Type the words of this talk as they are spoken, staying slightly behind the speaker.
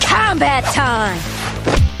Combat time!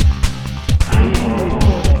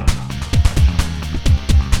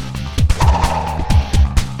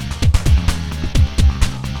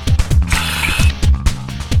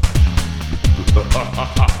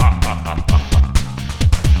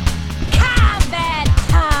 Combat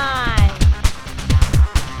time!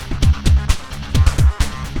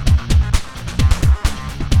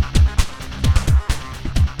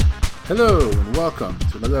 Hello and welcome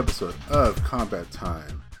to another episode of Combat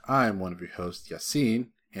Time. I am one of your hosts, Yassine,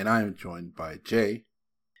 and I am joined by Jay.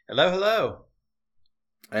 Hello, hello.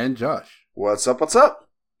 And Josh. What's up, what's up?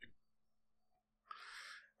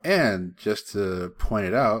 And just to point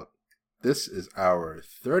it out, this is our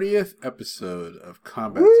 30th episode of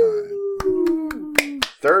Combat Time.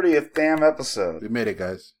 30th damn episode. We made it,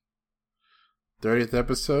 guys. 30th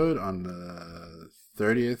episode on the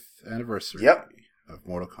 30th anniversary of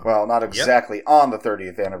Mortal Kombat. Well, not exactly on the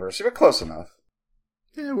 30th anniversary, but close enough.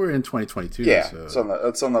 Yeah, we're in 2022. Yeah, so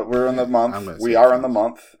we're in the month. We are in the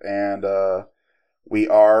month, and we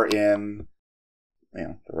are in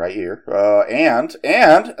the right year. And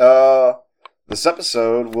this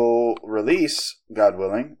episode will release, God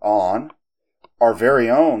willing, on our very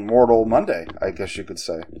own Mortal Monday, I guess you could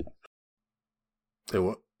say. Hey,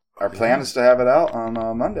 what? Our plan is to have it out on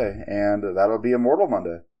Monday, and that'll be a Mortal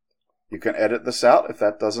Monday. You can edit this out if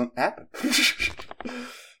that doesn't happen.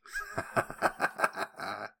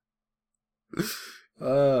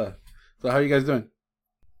 So how are you guys doing?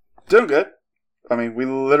 Doing good. I mean, we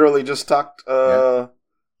literally just talked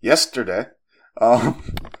yesterday,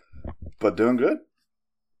 but doing good.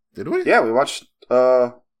 Did we? Yeah, we watched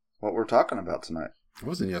what we're talking about tonight. It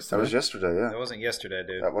wasn't yesterday. That was yesterday, yeah. That wasn't yesterday,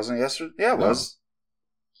 dude. That wasn't yesterday? Yeah, it was.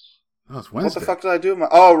 Oh, it's Wednesday. What the fuck did I do?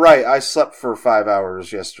 Oh, right. I slept for 5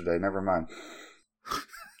 hours yesterday. Never mind.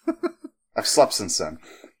 I've slept since then.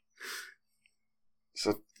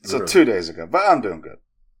 So 2 days ago. But I'm doing good.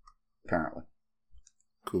 Apparently.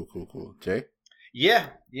 Cool. Jay? Yeah,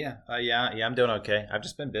 I'm doing okay. I've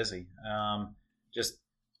just been busy.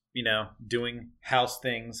 Doing house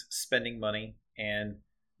things, spending money, and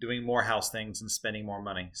doing more house things and spending more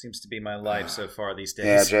money. Seems to be my life so far these days.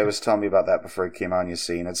 Yeah, Jay was telling me about that before he came on, you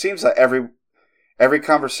see. And it seems like every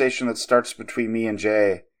conversation that starts between me and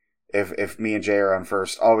Jay, if me and Jay are on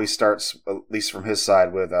first, always starts, at least from his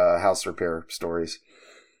side, with house repair stories.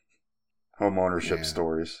 Home ownership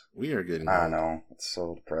stories. We are getting I old. know. It's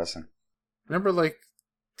so depressing. Remember, like,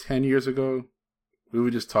 10 years ago, we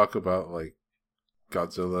would just talk about, like,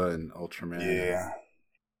 Godzilla and Ultraman. Yeah. And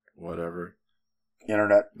whatever.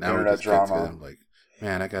 Internet just drama. Get to them, like,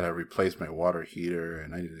 man, I gotta replace my water heater,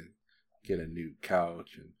 and I need to get a new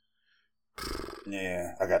couch. And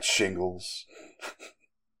Yeah, I got shingles.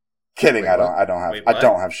 Kidding, Wait, I what?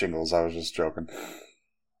 don't have shingles. I was just joking.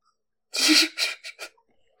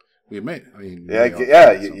 we may, I mean,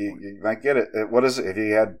 you might get it. What is it? If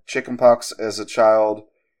you had chickenpox as a child,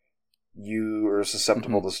 you are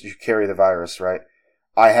susceptible to you carry the virus, right?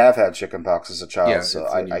 I have had chickenpox as a child, so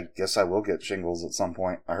I guess I will get shingles at some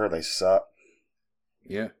point. I heard they suck.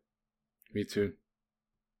 Yeah, me too.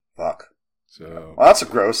 Fuck. So, well, that's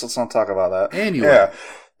gross. Let's not talk about that. Anyway. Yeah.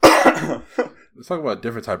 Let's talk about a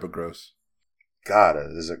different type of gross. God,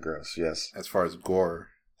 is it gross? Yes. As far as gore,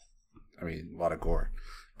 I mean, a lot of gore.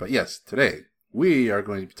 But yes, today we are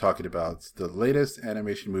going to be talking about the latest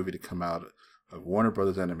animation movie to come out of Warner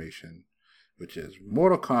Brothers Animation, which is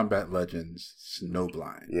Mortal Kombat Legends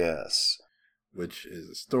Snowblind. Yes. Which is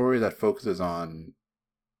a story that focuses on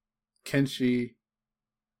Kenshi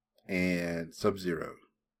and Sub-Zero.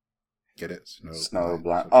 Get it?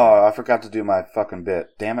 Snowblind. Oh, I forgot to do my fucking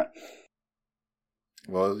bit. Damn it.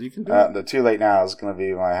 Well, you can do it. The too late now is going to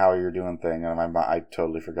be my how you're doing thing, and I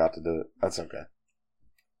totally forgot to do it. That's okay.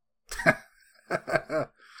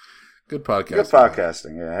 Good podcasting. Good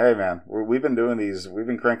podcasting. Yeah. Hey, man, we've been doing these. We've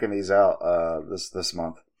been cranking these out this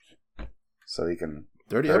month, so you can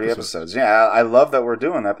 30 episodes. Yeah, I love that we're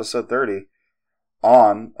doing episode 30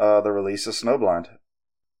 on the release of Snowblind.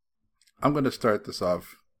 I'm going to start this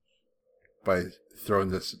off by throwing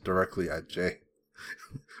this directly at Jay.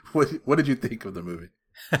 What did you think of the movie?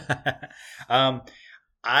 Oh,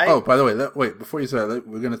 by the way, wait, before you say that,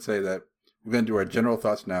 we're going to say that we're going to do our general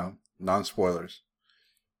thoughts now, non-spoilers.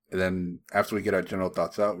 And then after we get our general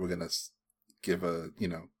thoughts out, we're going to give we're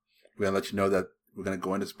going to let you know that we're going to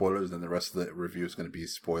go into spoilers, and the rest of the review is going to be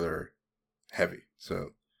spoiler heavy. So,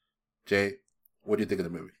 Jay, what do you think of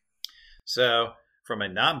the movie? So, from a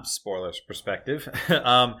non-spoilers perspective,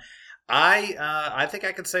 I think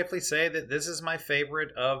I could safely say that this is my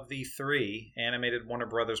favorite of the three animated Warner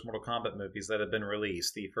Brothers Mortal Kombat movies that have been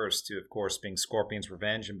released. The first two, of course, being Scorpion's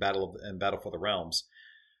Revenge and Battle for the Realms.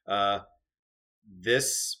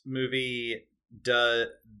 This movie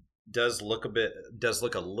does look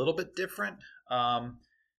a little bit different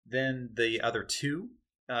than the other two.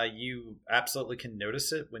 You absolutely can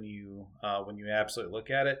notice it when you absolutely look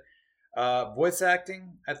at it. Voice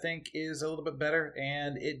acting, I think, is a little bit better,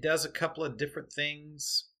 and it does a couple of different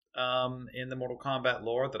things in the Mortal Kombat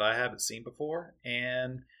lore that I haven't seen before.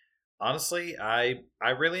 And honestly, I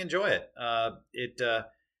really enjoy it.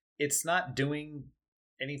 It's not doing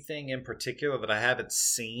anything in particular that I haven't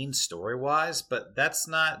seen story wise, but that's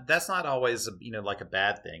not always like a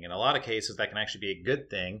bad thing. In a lot of cases, that can actually be a good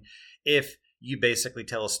thing if you basically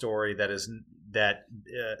tell a story that is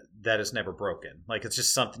never broken. Like, it's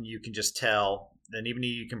just something you can just tell, and even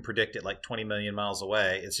you can predict it like 20 million miles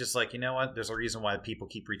away. It's just like, you know what? There's a reason why people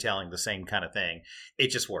keep retelling the same kind of thing.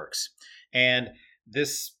 It just works. And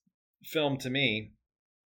this film, to me,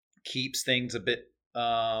 keeps things a bit,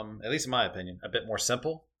 at least in my opinion, a bit more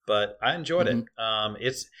simple. But I enjoyed it.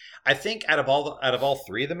 I think out of all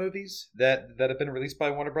three of the movies that have been released by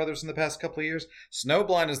Warner Brothers in the past couple of years,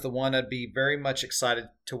 Snowblind is the one I'd be very much excited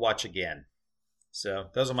to watch again. So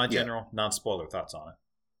those are my general non-spoiler thoughts on it.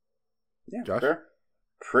 Yeah, Josh? Fair.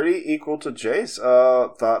 Pretty equal to Jay's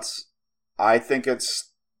thoughts. I think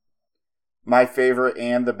it's my favorite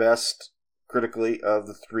and the best critically of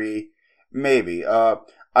the three. Maybe.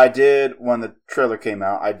 I did, when the trailer came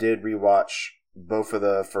out, I did rewatch both of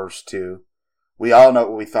the first two. We all know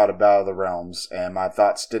what we thought about of the Realms, and my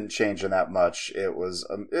thoughts didn't change in that much.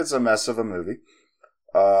 It's a mess of a movie.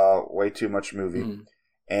 Way too much movie.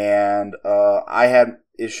 And I had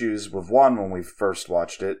issues with one when we first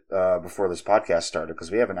watched it before this podcast started,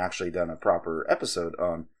 because we haven't actually done a proper episode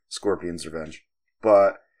on Scorpion's Revenge.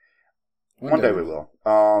 But one day we will.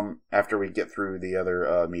 After we get through the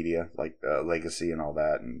other media, like Legacy and all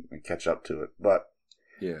that, and catch up to it. But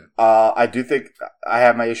yeah, I do think I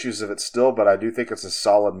have my issues of it still, but I do think it's a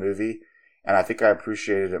solid movie, and I think I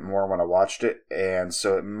appreciated it more when I watched it. And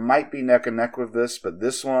so it might be neck and neck with this, but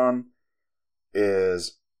this one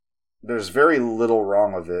there's very little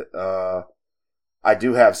wrong with it. I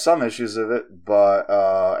do have some issues of it, but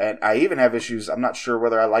and I even have issues. I'm not sure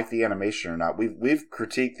whether I like the animation or not. We've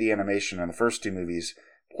critiqued the animation in the first two movies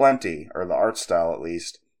plenty, or the art style at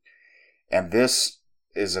least, and this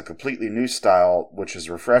is a completely new style, which is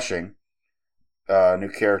refreshing. New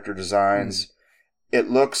character designs. It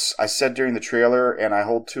looks, I said during the trailer, and I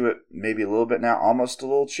hold to it maybe a little bit now, almost a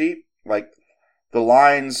little cheap. Like, the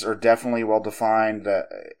lines are definitely well defined.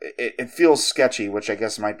 It feels sketchy, which I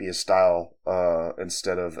guess might be a style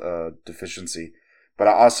instead of deficiency. But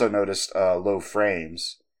I also noticed low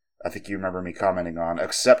frames. I think you remember me commenting on,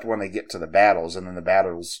 except when they get to the battles, and then the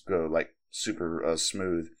battles go like super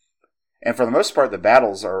smooth. And for the most part, the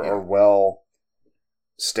battles are well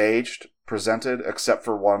staged, presented, except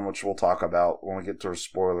for one, which we'll talk about when we get to a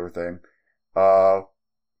spoiler thing.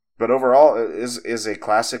 But overall, it is a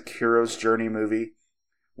classic hero's journey movie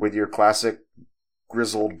with your classic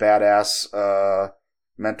grizzled badass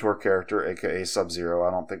mentor character, aka Sub-Zero.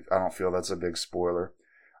 I don't feel that's a big spoiler.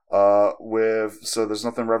 So there's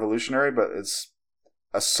nothing revolutionary, but it's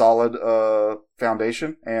a solid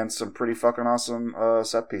foundation and some pretty fucking awesome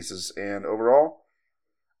set pieces. And overall,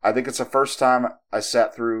 I think it's the first time I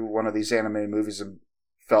sat through one of these animated movies and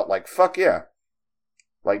felt like, fuck yeah.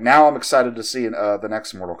 Like, now I'm excited to see the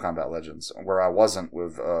next Mortal Kombat Legends, where I wasn't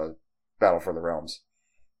with Battle for the Realms.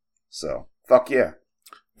 So, fuck yeah.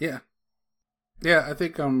 Yeah. Yeah, I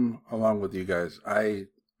think I'm along with you guys. I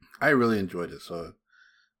really enjoyed it. So,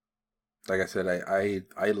 like I said,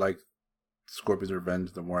 I like Scorpion's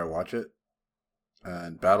Revenge the more I watch it.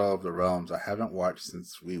 And Battle of the Realms, I haven't watched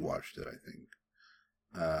since we watched it, I think.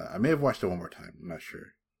 I may have watched it one more time. I'm not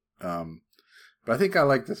sure. But I think I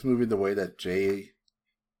like this movie the way that Jay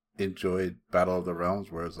enjoyed Battle of the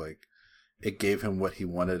Realms, where it's like it gave him what he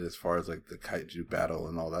wanted as far as like the kaiju battle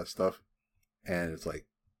and all that stuff. And it's like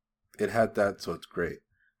it had that, so it's great.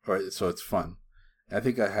 Or so it's fun. And I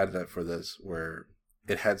think I had that for this, where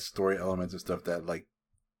it had story elements and stuff that, like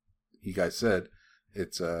you guys said,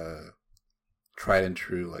 it's tried and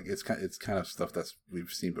true. Like it's kind of stuff that's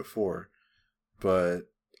we've seen before, but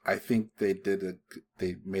I think they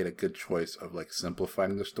made a good choice of like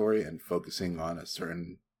simplifying the story and focusing on a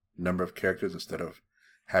certain number of characters instead of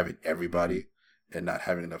having everybody and not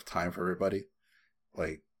having enough time for everybody.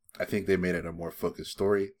 Like, I think they made it a more focused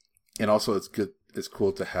story, and also it's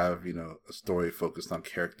cool to have, you know, a story focused on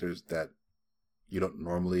characters that you don't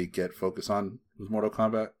normally get focused on with Mortal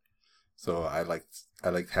Kombat. So I liked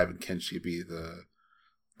having Kenshi be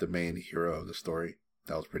the main hero of the story.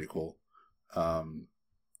 That was pretty cool. And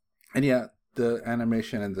yeah, the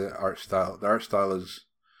animation and the art style is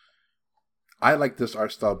I like this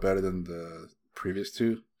art style better than the previous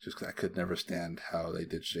two, just because I could never stand how they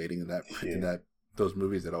did shading in that those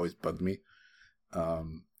movies. That always bugged me.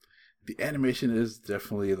 The animation is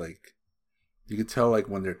definitely like, you can tell like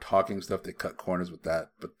when they're talking stuff, they cut corners with that,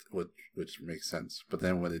 but which makes sense. But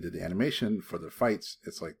then when they did the animation for the fights,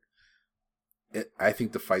 it's like, I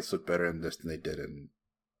think the fights look better in this than they did in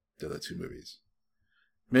the other two movies.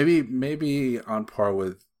 Maybe on par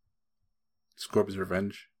with Scorpion's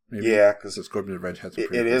Revenge. Maybe. Yeah, because Scorpion's Revenge has some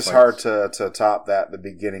it is fights. Hard to top that, the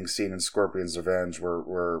beginning scene in Scorpion's Revenge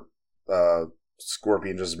where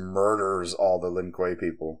Scorpion just murders all the Lin Kuei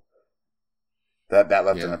people. That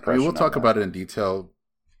left an impression. I mean, we'll talk about it in detail,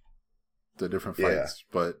 the different fights,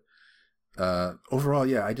 but overall,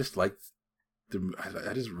 I just liked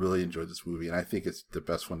I just really enjoyed this movie, and I think it's the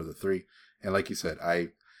best one of the three. And like you said, I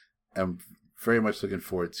am very much looking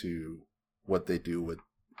forward to what they do with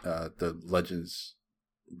the Legends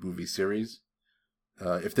movie series.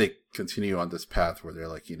 If they continue on this path where they're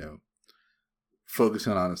like,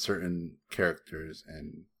 focusing on certain characters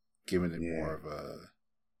and giving it more of a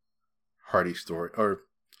hearty story, or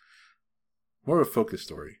more of a focused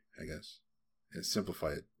story, I guess, a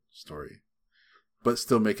simplified story, but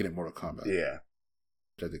still making it Mortal Kombat. Yeah,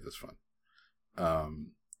 which I think was fun.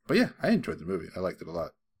 But yeah, I enjoyed the movie. I liked it a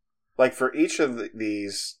lot. Like for each of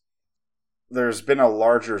these, there's been a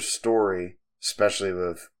larger story, especially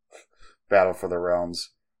with Battle for the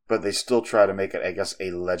Realms, but they still try to make it, I guess,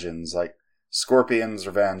 a Legends. Like Scorpion's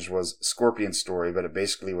Revenge was Scorpion's story, but it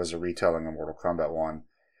basically was a retelling of Mortal Kombat 1.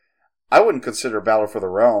 I wouldn't consider Battle for the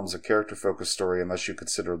Realms a character-focused story unless you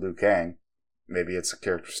consider Liu Kang. Maybe it's a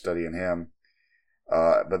character study in him.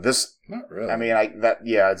 But this, not really. I mean,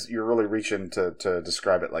 you're really reaching to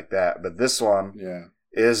describe it like that. But this one,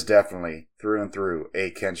 is definitely through and through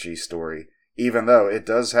a Kenshi story, even though it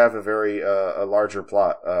does have a very a larger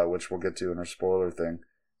plot, which we'll get to in our spoiler thing.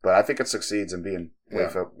 But I think it succeeds in being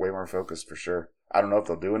way more focused for sure. I don't know if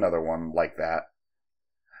they'll do another one like that.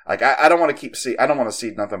 Like I don't want to I don't want to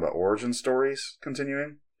see nothing but origin stories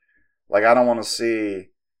continuing. Like I don't want to see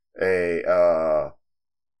a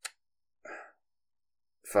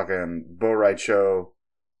fucking Bo' Rai Cho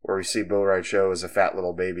where we see Bo' Rai Cho as a fat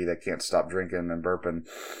little baby that can't stop drinking and burping.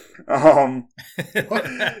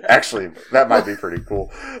 Actually, that might be pretty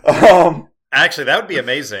cool. Actually, that would be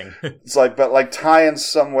amazing. It's like, but like tie in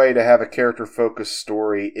some way to have a character-focused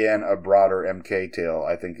story in a broader MK tale,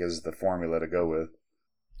 I think is the formula to go with.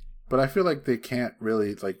 But I feel like they can't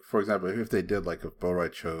really, like, for example, if they did like a Bo' Rai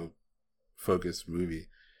Cho focused movie,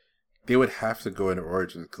 they would have to go into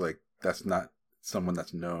origins, because like, that's not someone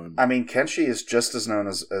that's known. I mean, Kenshi is just as known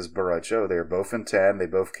as Bo' Rai Cho. They are both in 10. They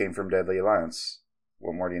both came from Deadly Alliance.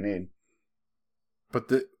 What more do you need?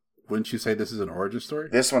 But wouldn't you say this is an origin story?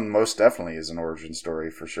 This one most definitely is an origin story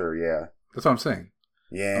for sure, yeah. That's what I'm saying.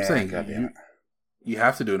 Yeah. I'm saying you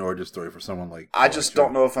have to do an origin story for someone like... I just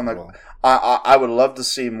don't know if I'm like... I would love to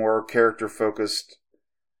see more character-focused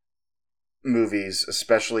movies,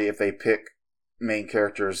 especially if they pick main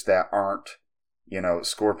characters that aren't,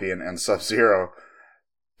 Scorpion and Sub-Zero.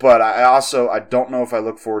 But I don't know if I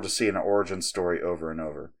look forward to seeing an origin story over and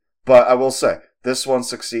over. But I will say, this one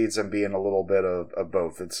succeeds in being a little bit of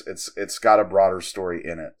both. It's got a broader story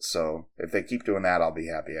in it. So if they keep doing that, I'll be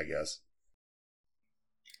happy, I guess.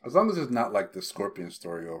 As long as it's not like the Scorpion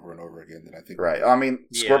story over and over again, then I think... Right. I mean,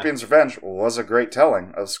 Scorpion's Revenge was a great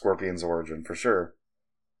telling of Scorpion's origin, for sure.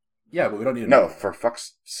 Yeah, but we don't need to know. No, for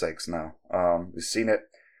fuck's sakes, no. We've seen it.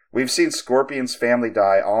 We've seen Scorpion's family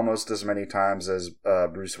die almost as many times as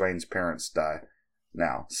Bruce Wayne's parents die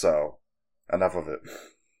now. So, enough of it,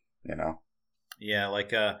 Yeah,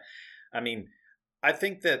 like, I mean, I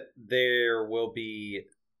think that there will be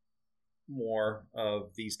more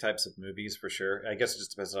of these types of movies for sure. I guess it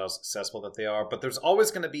just depends on how successful that they are, but there's always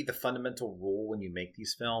going to be the fundamental rule when you make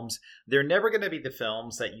these films. They're never going to be the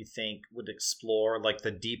films that you think would explore like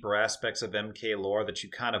the deeper aspects of MK lore that you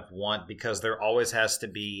kind of want, because there always has to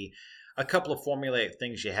be a couple of formulaic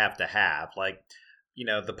things you have to have. Like,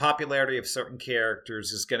 the popularity of certain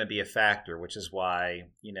characters is going to be a factor, which is why,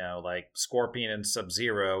 like Scorpion and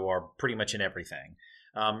Sub-Zero are pretty much in everything.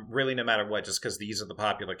 Really, no matter what, just because these are the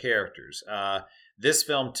popular characters. This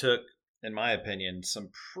film took, in my opinion, some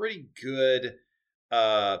pretty good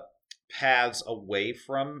paths away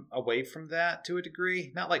from that to a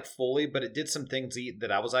degree. Not like fully, but it did some things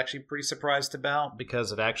that I was actually pretty surprised about,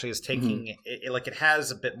 because it actually is taking it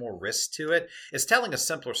has a bit more risk to it. It's telling a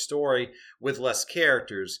simpler story with less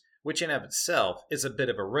characters, which in of itself is a bit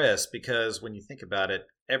of a risk, because when you think about it,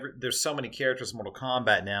 there's so many characters in Mortal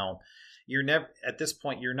Kombat now. you're never at this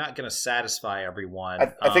point. You're not going to satisfy everyone.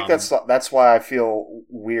 I think that's why I feel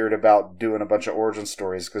weird about doing a bunch of origin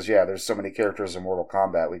stories because there's so many characters in Mortal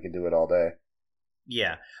Kombat. We could do it all day.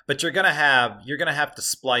 Yeah, but you're gonna have to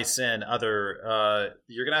splice in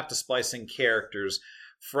you're gonna have to splice in characters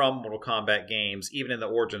from Mortal Kombat games, even in the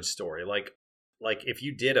origin story. Like if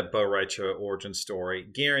you did a Bo' Rai Cho origin story,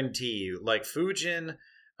 guarantee you, like Fujin,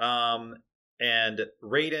 and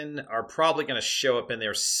Raiden are probably going to show up in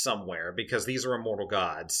there somewhere because these are immortal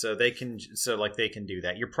gods, so they can do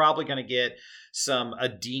that. You're probably going to get some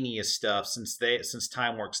Adenia stuff since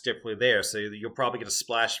time works differently there. So you'll probably get a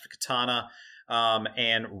splash of Katana,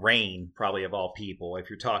 and Rain, probably of all people, if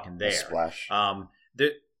you're talking there. A splash.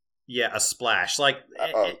 A splash. Like,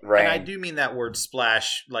 and I do mean that word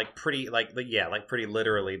splash, pretty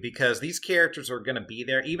literally, because these characters are going to be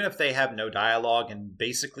there, even if they have no dialogue and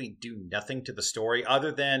basically do nothing to the story, other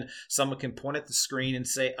than someone can point at the screen and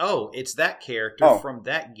say, "Oh, it's that character from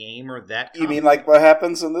that game or that." You mean like what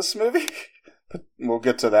happens in this movie? We'll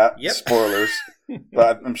get to that. Yep. Spoilers,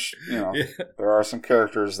 but there are some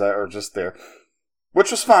characters that are just there,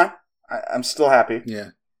 which was fine. I'm still happy.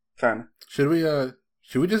 Yeah, kind of.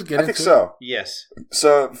 Should we just get into it? I think so. Yes.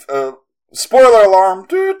 So, spoiler alarm.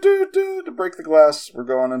 To break the glass, we're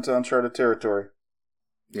going into uncharted territory.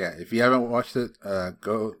 Yeah, if you haven't watched it,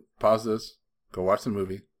 go pause this, go watch the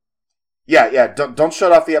movie. Yeah. Don't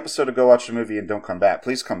shut off the episode to go watch the movie and don't come back.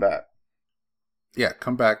 Please come back. Yeah,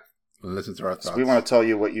 come back and listen to our thoughts. So we want to tell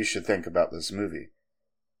you what you should think about this movie.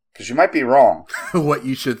 Because you might be wrong. What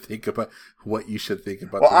you should think about.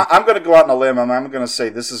 Well, I'm going to go out on a limb. I'm going to say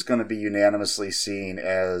this is going to be unanimously seen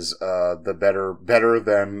as the better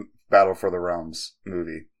than Battle for the Realms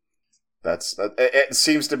movie. It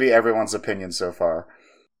seems to be everyone's opinion so far.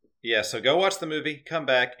 Yeah, so go watch the movie, come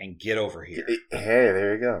back, and get over here. Hey,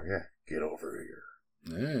 there you go. Yeah, get over here.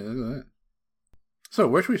 Yeah, look at that. So,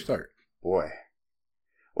 where should we start? Boy.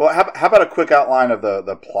 Well, how about a quick outline of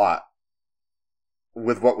the plot?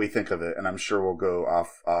 With what we think of it, and I'm sure we'll go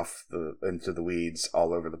into the weeds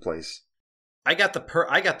all over the place. I got the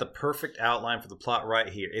perfect outline for the plot right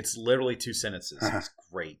here. It's literally 2 sentences. It's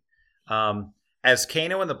great. As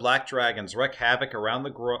Kano and the Black Dragons wreak havoc around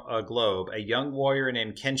the globe, a young warrior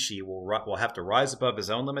named Kenshi will have to rise above his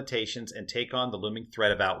own limitations and take on the looming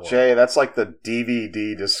threat of outlaw. Jay, that's like the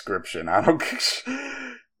DVD description.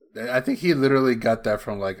 I think he literally got that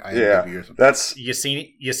from IMDb or something. That's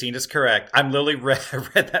Yassine is correct. I'm literally read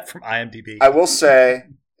that from IMDb. I will say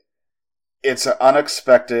it's an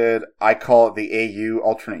unexpected. I call it the AU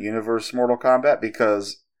alternate universe Mortal Kombat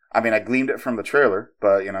because I gleaned it from the trailer,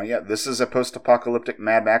 but this is a post-apocalyptic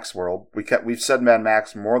Mad Max world. We've said Mad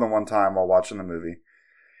Max more than one time while watching the movie,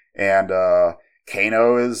 and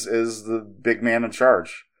Kano is the big man in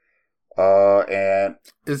charge. And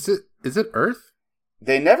is it Earth?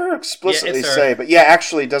 They never explicitly say, but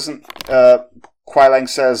actually doesn't, Kuai Lang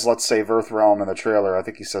says, let's save Earth Realm in the trailer. I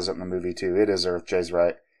think he says it in the movie too. It is Earth, Jay's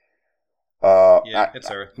right. It's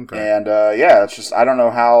Earth. Okay. And, it's just, I don't know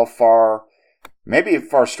how far, maybe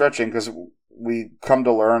far stretching, because we come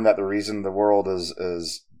to learn that the reason the world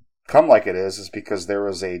is come like it is because there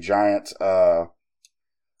was a giant,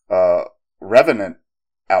 revenant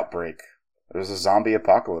outbreak. There was a zombie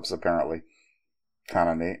apocalypse, apparently. Kind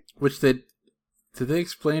of neat. Which did they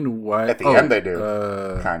explain why? At the end, they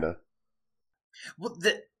do. Kind of. Well,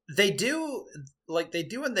 they do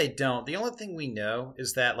and they don't. The only thing we know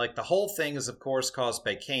is that, the whole thing is, of course, caused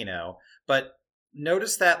by Kano. But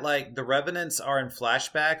notice that, the Revenants are in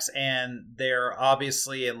flashbacks, and they're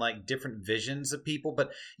obviously in, different visions of people.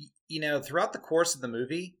 But, throughout the course of the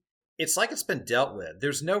movie, it's like it's been dealt with.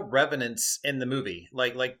 There's no Revenants in the movie.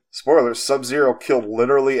 Spoilers, Sub-Zero killed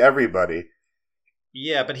literally everybody.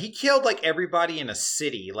 Yeah, but he killed everybody in a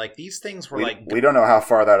city. These things were we don't know how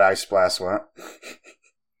far that ice blast went.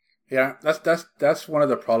 Yeah, that's one of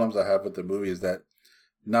the problems I have with the movie is that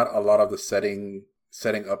not a lot of the setting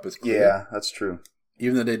up is clear. Yeah, that's true.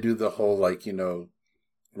 Even though they do the whole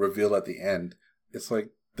reveal at the end, it's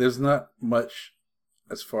there's not much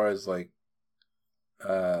as far as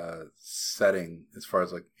setting, as far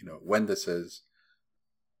as when this is,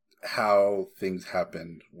 how things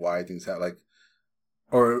happened, why things happen,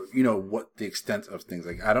 or, what the extent of things.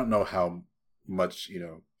 I don't know how much,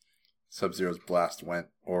 Sub-Zero's blast went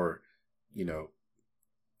or,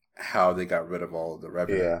 how they got rid of all of the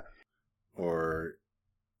revenue. Yeah. Or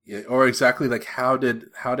exactly, how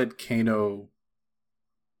did Kano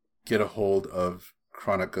get a hold of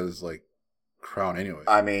Kronika's, crown anyway?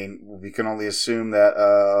 We can only assume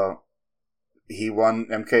that he won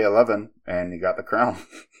MK11 and he got the crown.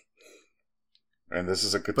 And this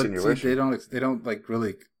is a continuation. But see, they don't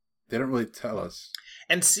They don't really tell us.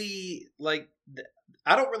 And see, like,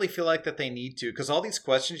 I don't really feel like that they need to, because all these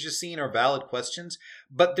questions you're seeing are valid questions,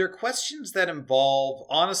 but they're questions that involve,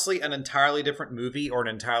 honestly, an entirely different movie or an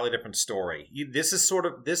entirely different story.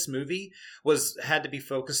 This movie had to be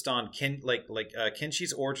focused on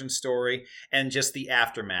Kenshi's origin story and just the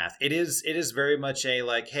aftermath. It is very much a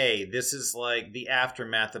like, hey, this is like the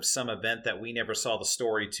aftermath of some event that we never saw the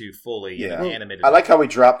story to fully in an animated. I like how we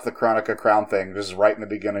dropped the Chronica Crown thing just right in the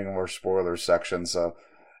beginning of our spoilers section, so.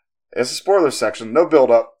 It's a spoiler section, no build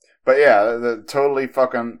up, but yeah, totally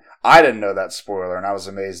fucking. I didn't know that spoiler, and I was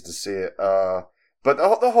amazed to see it. But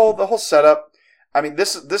the whole setup. I mean,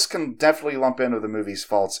 this can definitely lump into the movie's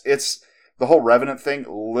faults. It's the whole Revenant thing.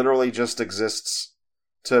 Literally, just exists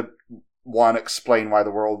to one, explain why the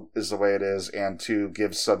world is the way it is, and two,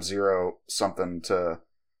 give Sub-Zero something to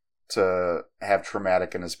have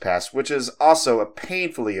traumatic in his past, which is also a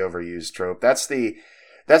painfully overused trope. That's the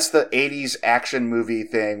 80s action movie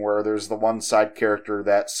thing where there's the one side character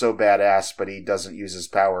that's so badass, but he doesn't use his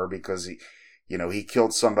power because he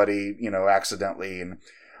killed somebody, accidentally, and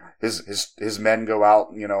his men go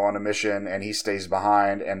out, on a mission, and he stays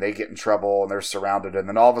behind, and they get in trouble, and they're surrounded, and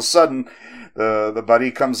then all of a sudden, the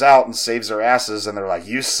buddy comes out and saves their asses, and they're like,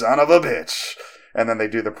 "You son of a bitch!" And then they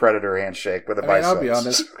do the Predator handshake with a biceps. I'll be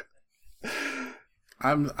honest.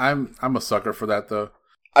 I'm a sucker for that, though.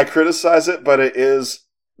 I criticize it, but it is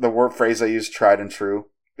the word phrase I use, tried and true.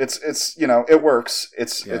 It's it works.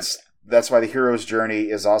 That's why the hero's journey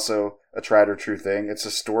is also a tried or true thing. It's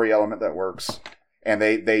a story element that works. And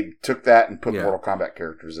they took that and put Mortal Kombat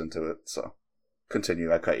characters into it. So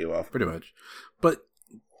continue. I cut you off. Pretty much. But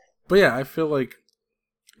yeah, I feel like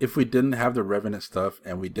if we didn't have the Revenant stuff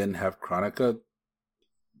and we didn't have Chronica,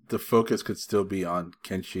 the focus could still be on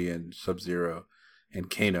Kenshi and Sub-Zero and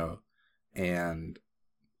Kano, and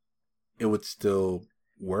it would still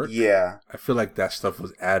work. Yeah. I feel like that stuff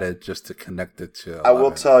was added just to connect it to 11. I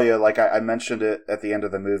will tell you, like I mentioned it at the end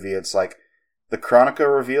of the movie, it's like the Chronica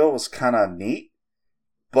reveal was kind of neat,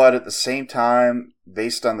 but at the same time,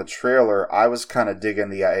 based on the trailer, I was kind of digging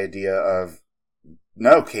the idea of,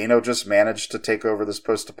 no, Kano just managed to take over this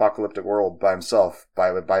post-apocalyptic world by himself,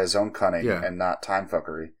 by his own cunning and not time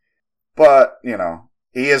fuckery. But,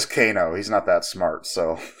 he is Kano. He's not that smart,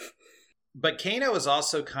 so... But Kano is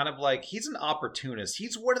also kind of like, he's an opportunist.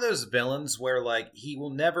 He's one of those villains where, like, he'll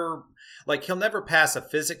never pass a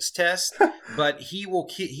physics test, but he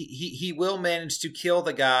will manage to kill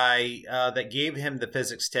the guy that gave him the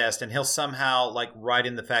physics test, and he'll somehow, like, write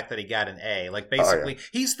in the fact that he got an A. Like, basically,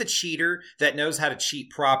 he's the cheater that knows how to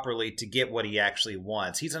cheat properly to get what he actually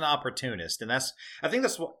wants. He's an opportunist, and I think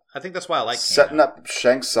that's why I like setting Kano. up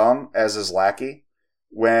Shang Tsung as his lackey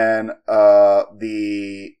when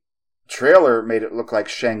the trailer made it look like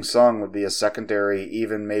Shang Tsung would be a secondary,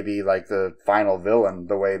 even maybe like the final villain,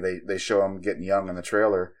 the way they show him getting young in the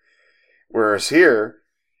trailer. Whereas here,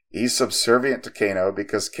 he's subservient to Kano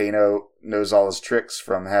because Kano knows all his tricks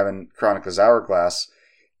from having Chronica's Hourglass,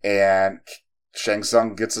 and Shang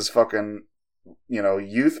Tsung gets his fucking,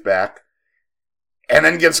 youth back, and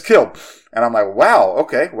then gets killed. And I'm like, wow,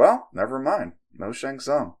 okay, well, never mind. No Shang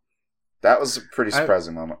Tsung. That was a pretty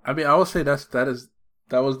surprising moment. I mean, I would say that was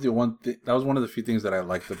one of the few things that I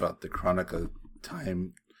liked about the Chronica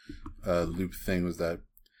time loop thing, was that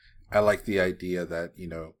I liked the idea that,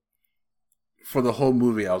 for the whole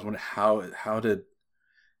movie I was wondering how did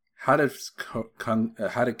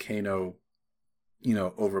Kano,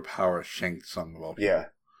 overpower Shang Tsung of all people. Yeah.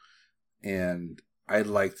 And I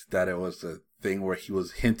liked that it was a thing where he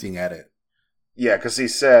was hinting at it. Yeah, because he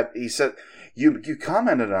said you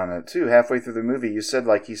commented on it too halfway through the movie. You said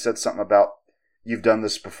he said something about, you've done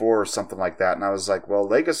this before or something like that. And I was like, well,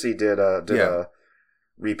 Legacy did a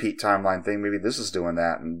repeat timeline thing. Maybe this is doing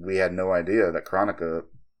that. And we had no idea that Chronica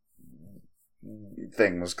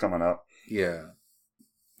thing was coming up. Yeah.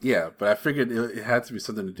 Yeah, but I figured it had to be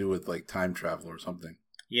something to do with like time travel or something.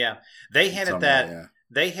 Yeah. They hinted that. Yeah.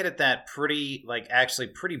 They hit at that pretty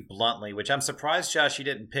bluntly, which I'm surprised, Josh, you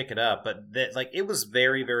didn't pick it up. But it was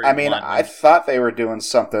very, very. I mean, I thought they were doing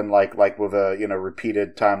something like with a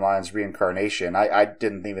repeated timelines, reincarnation. I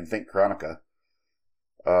didn't even think Chronica.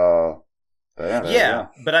 Yeah,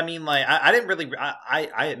 but I mean, I didn't really.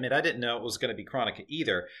 I admit I didn't know it was going to be Chronica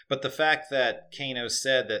either. But the fact that Kano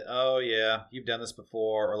said that, oh yeah, you've done this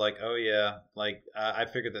before, or oh yeah, I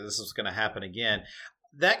figured that this was going to happen again.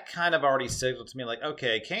 That kind of already signaled to me,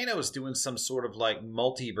 okay, Kano is doing some sort of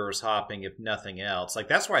multiverse hopping, if nothing else.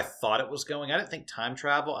 That's where I thought it was going. I didn't think time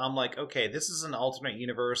travel. I'm like, okay, this is an alternate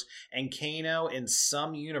universe, and Kano in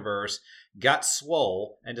some universe got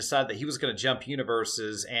swole and decided that he was going to jump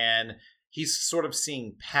universes and he's sort of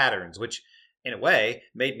seeing patterns, which in a way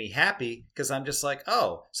made me happy because I'm just like,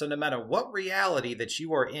 oh, so no matter what reality that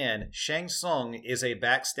you are in, Shang Tsung is a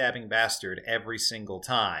backstabbing bastard every single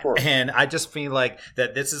time. And I just feel like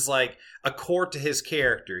that this is like a core to his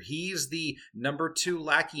character. He's the number 2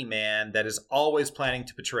 lackey man that is always planning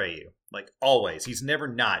to betray you. Like, always. He's never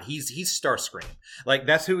not. He's Starscream. Like,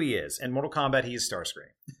 that's who he is. In Mortal Kombat, he is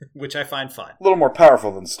Starscream, which I find fun. A little more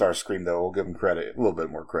powerful than Starscream, though. We'll give him credit. A little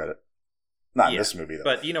bit more credit. Not in this movie, though.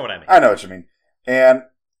 But you know what I mean. I know what you mean. And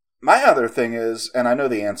my other thing is, and I know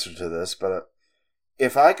the answer to this, but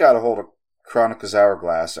if I got a hold of Kronika's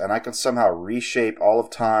Hourglass and I could somehow reshape all of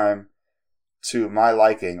time to my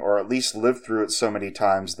liking, or at least live through it so many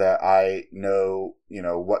times that I know,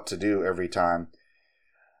 what to do every time.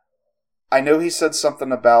 I know he said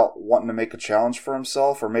something about wanting to make a challenge for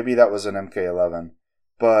himself, or maybe that was an MK11.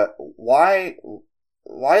 But why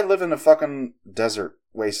live in a fucking desert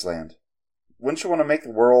wasteland? Wouldn't you want to make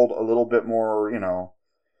the world a little bit more,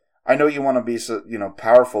 I know you want to be,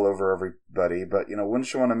 powerful over everybody, but,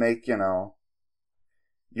 wouldn't you want to make,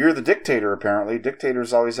 you're the dictator, apparently.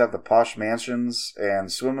 Dictators always have the posh mansions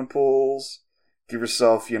and swimming pools. Give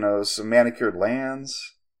yourself, some manicured lands.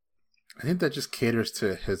 I think that just caters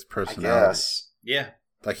to his personality. Yes. Yeah.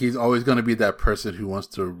 Like, he's always going to be that person who wants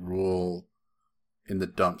to rule in the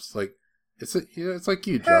dumps. Like, it's like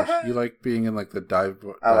you, Josh. You like being in like the dive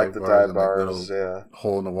bars. I like the dive bars, like, yeah.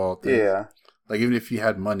 Hole in the wall thing. Yeah. Like, even if you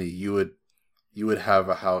had money, you would have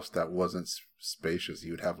a house that wasn't spacious.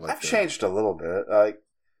 You would have like. I've changed a little bit.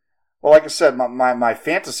 Like I said, my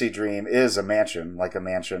fantasy dream is a mansion, like a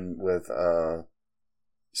mansion with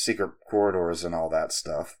secret corridors and all that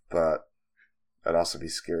stuff. But that'd also be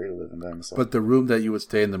scary to live in by myself. But the room that you would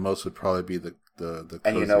stay in the most would probably be the.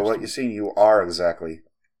 And you know what? You are exactly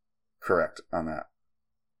correct on that.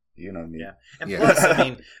 You know me. Yeah. And plus, I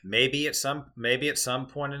mean, maybe at some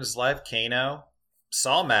point in his life, Kano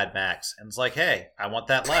saw Mad Max and was like, "Hey, I want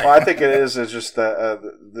that life." Well, I think it is just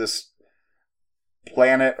this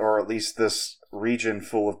planet, or at least this region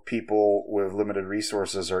full of people with limited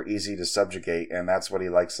resources, are easy to subjugate, and that's what he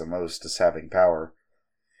likes the most, is having power.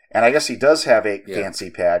 And I guess he does have a fancy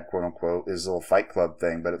pad, quote unquote, his little Fight Club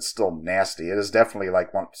thing, but it's still nasty. It is definitely like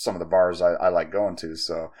some of the bars I like going to.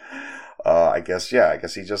 So, I guess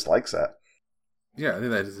he just likes that. Yeah, I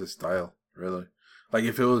think that is his style, really. Like,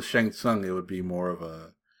 if it was Shang Tsung, it would be more of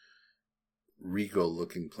a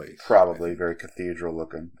regal-looking place. Probably very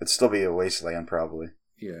cathedral-looking. It'd still be a wasteland, probably.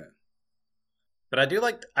 Yeah. But I do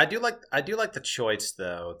like the choice,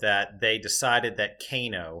 though, that they decided that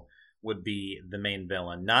Kano would be the main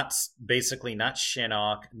villain. Not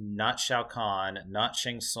Shinnok, not Shao Kahn, not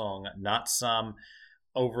Shang Tsung, not some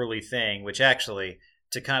overly thing, which actually,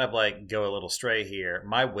 to kind of like go a little stray here,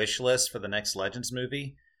 my wish list for the next Legends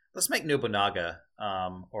movie, let's make Nobunaga,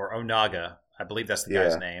 or Onaga, I believe that's the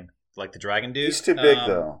guy's name, like the dragon dude. He's too big,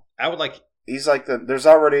 though. I would like... He's like there's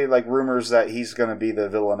already like rumors that he's going to be the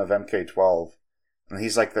villain of MK12. And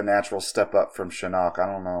he's like the natural step up from Shinnok. I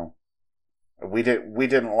don't know. We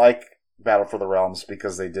didn't like Battle for the Realms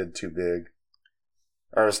because they did too big.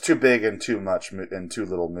 Or it was too big and too much and too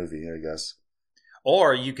little movie, I guess.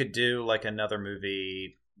 Or you could do like another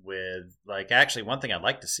movie with, like, actually one thing I'd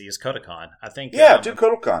like to see is Kodokan. I think... Yeah, do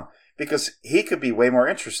Kodokan. Because he could be way more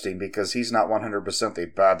interesting because he's not 100% the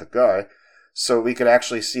bad guy. So we could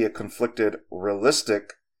actually see a conflicted,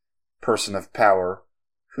 realistic person of power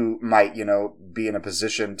who might, be in a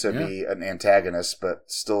position to be an antagonist but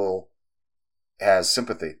still has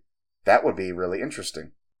sympathy. That would be really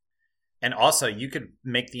interesting. And also, you could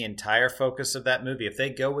make the entire focus of that movie, if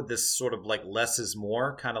they go with this sort of like less is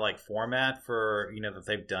more kind of like format for, that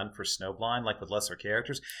they've done for Snowblind, like with lesser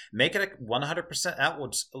characters, make it a 100%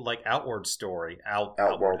 outward story.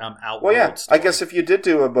 Outward well, yeah. Story. I guess if you did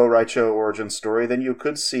do a Bo' Rai Cho origin story, then you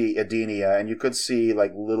could see Edenia, and you could see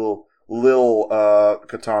like Lil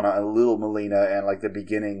Katana and Lil Mileena, and like the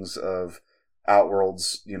beginnings of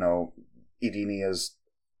Outworld's, Edenia's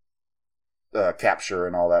capture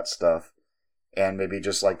and all that stuff. And maybe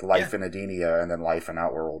just like life in Edenia and then life in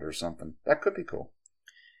Outworld or something. That could be cool.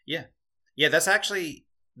 Yeah. Yeah,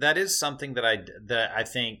 that is something that I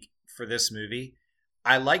think for this movie,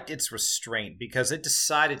 I liked its restraint because it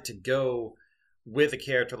decided to go with a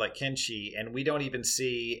character like Kenshi, and we don't even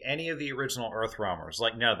see any of the original Earthrealmers.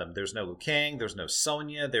 Like, none of them. There's no Liu Kang, there's no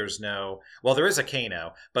Sonya, there is no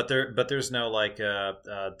Kano, but there's no like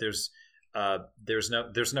there's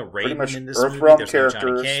no Raiden in this movie. Earthrealm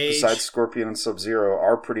characters besides Scorpion and Sub-Zero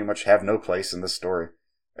are pretty much have no place in this story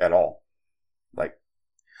at all. Like,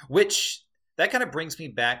 which that kind of brings me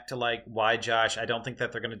back to like why, Josh, I don't think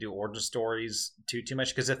that they're going to do origin stories too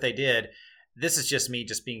much, because if they did, this is just me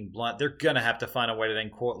just being blunt, they're going to have to find a way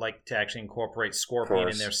to actually incorporate Scorpion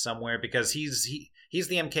in there somewhere, because he's the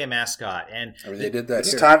MK mascot, and I mean, they did that.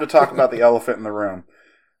 It's time to talk about the elephant in the room.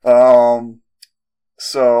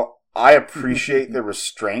 So I appreciate the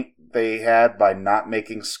restraint they had by not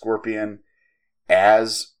making Scorpion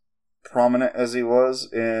as prominent as he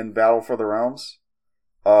was in Battle for the Realms.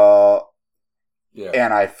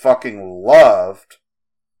 And I fucking loved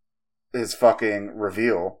his fucking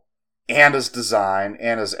reveal and his design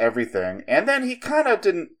and his everything. And then he kind of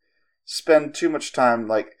didn't spend too much time,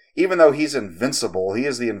 like, even though he's invincible, he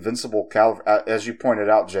is the invincible as you pointed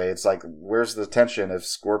out, Jay. It's like, where's the tension if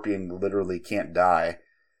Scorpion literally can't die?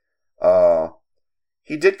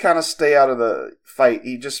 He did kind of stay out of the fight.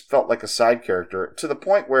 He just felt like a side character, to the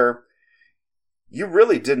point where you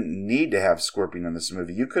really didn't need to have Scorpion in this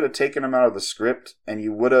movie. You could have taken him out of the script, and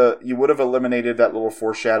you would have eliminated that little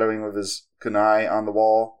foreshadowing with his kunai on the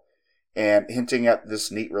wall and hinting at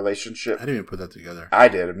this neat relationship. I didn't even put that together. I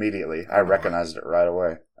did immediately. I recognized it right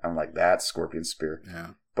away. I'm like, that's Scorpion Spear. Yeah.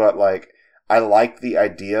 But like, I like the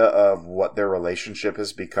idea of what their relationship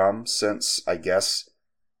has become since, I guess,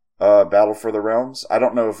 Battle for the Realms. I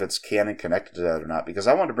don't know if it's canon connected to that or not, because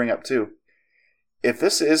I wanted to bring up too, if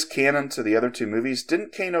this is canon to the other two movies,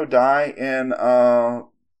 didn't Kano die in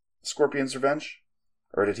Scorpion's Revenge?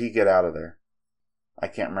 Or did he get out of there? I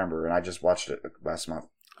can't remember, and I just watched it last month.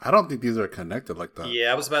 I don't think these are connected like that.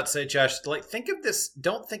 Yeah, I was about to say, Josh, like,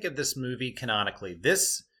 don't think of this movie canonically.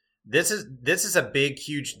 This is a big,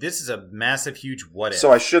 huge, this is a massive, huge what if.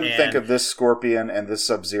 So I shouldn't think of this Scorpion and this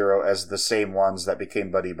Sub-Zero as the same ones that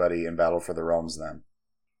became buddy-buddy in Battle for the Realms then.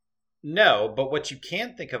 No, but what you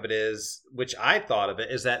can think of it is, which I thought of it,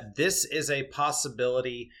 is that this is a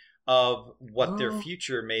possibility of what their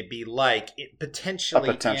future may be like, potentially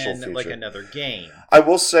in future. Like another game. I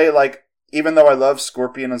will say, like, even though I love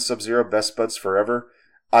Scorpion and Sub-Zero best buds forever,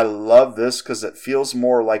 I love this because it feels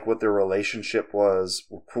more like what their relationship was,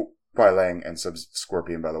 Kuai Liang and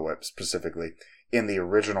Scorpion, by the way, specifically, in the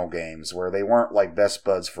original games, where they weren't like best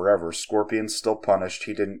buds forever. Scorpion's still punished.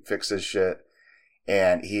 He didn't fix his shit.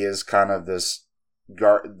 And he is kind of this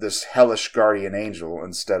hellish guardian angel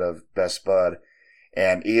instead of best bud.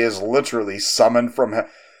 And he is literally summoned from...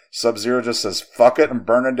 Sub-Zero just says, fuck it, I'm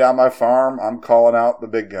burning down my farm. I'm calling out the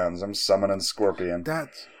big guns. I'm summoning Scorpion.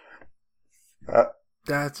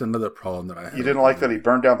 That's another problem that I have. You didn't like that he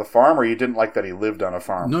burned down the farm, or you didn't like that he lived on a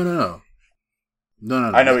farm? No.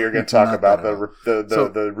 I know what you're going to talk about,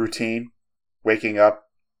 the routine, waking up,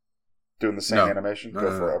 doing the same animation.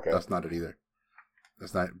 Go for it, okay. That's not it either.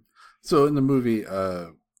 That's not... So in the movie,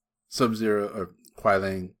 Sub-Zero, or Kuai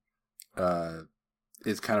Liang,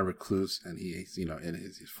 is kind of recluse, and he's, in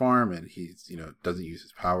his farm, and he's, doesn't use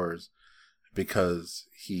his powers because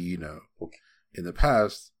he, in the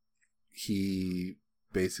past, he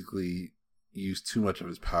basically used too much of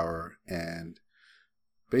his power, and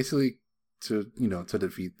basically to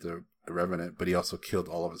defeat the Revenant, but he also killed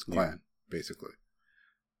all of his clan, basically.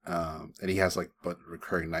 And he has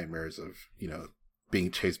recurring nightmares of, being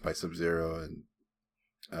chased by Sub-Zero and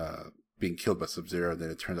being killed by Sub-Zero, and then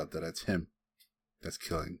it turns out that it's him that's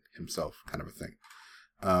killing himself, kind of a thing.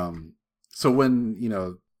 So when,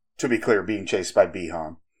 to be clear, being chased by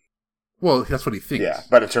Bi-Han. Well, that's what he thinks. Yeah,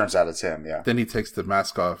 but it turns out it's him, yeah. Then he takes the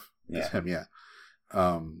mask off. It's him, yeah.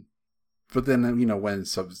 But then, when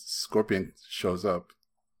Scorpion shows up,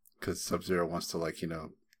 because Sub-Zero wants to,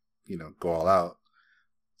 go all out,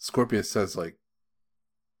 Scorpion says,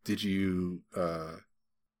 did you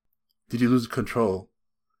lose control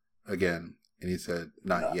again? And he said,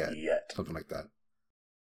 not yet. Something like that.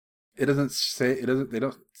 They don't say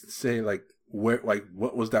where,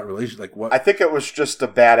 what was that relation? What? I think it was just a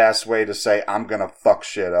badass way to say, I'm gonna fuck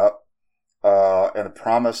shit up. And a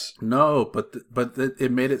promise. No, but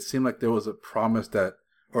it made it seem like there was a promise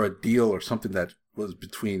or a deal or something that was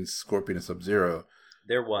between Scorpion and Sub-Zero.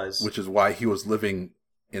 There was. Which is why he was living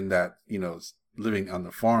in that, living on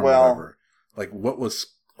the farm or whatever. What was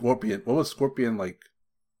Scorpion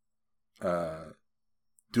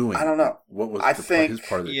doing? I don't know. What was his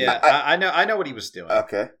part of the deal? I know what he was doing.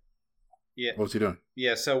 Okay. Yeah. What was he doing?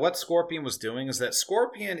 Yeah, so what Scorpion was doing is that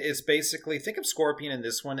Scorpion is basically, think of Scorpion in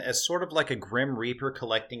this one as sort of like a Grim Reaper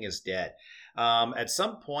collecting his debt. At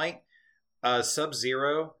some point,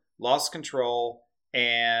 Sub-Zero lost control,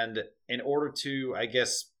 and in order to, I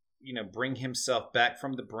guess, bring himself back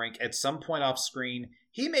from the brink, at some point off screen,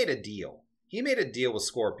 he made a deal. he made a deal with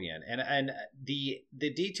Scorpion, and the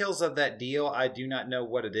details of that deal, I do not know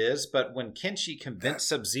what it is. But when Kenshi convinced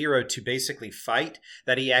Sub-Zero to basically fight,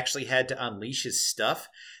 that he actually had to unleash his stuff,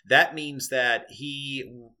 that means that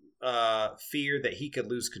he feared that he could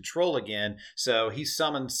lose control again. So he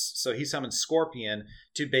summons Scorpion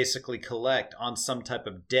to basically collect on some type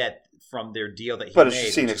of debt from their deal that he made. But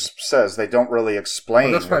as Phoenix says, they don't really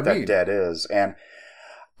explain what that debt is, and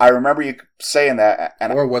I remember you saying that,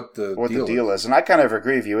 and or what the deal is, and I kind of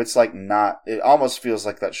agree with you. It's like not. It almost feels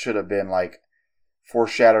like that should have been like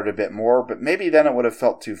foreshadowed a bit more, but maybe then it would have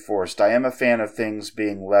felt too forced. I am a fan of things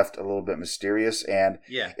being left a little bit mysterious, and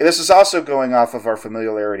this is also going off of our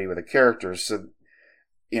familiarity with the characters. So,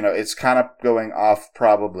 it's kind of going off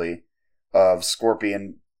probably of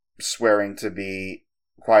Scorpion swearing to be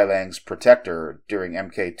Kuai Lang's protector during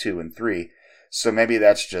MK2 and 3. So maybe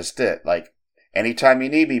that's just it. Like, anytime you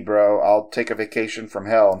need me, bro, I'll take a vacation from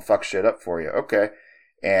hell and fuck shit up for you. Okay.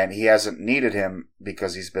 And he hasn't needed him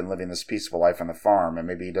because he's been living this peaceful life on the farm, and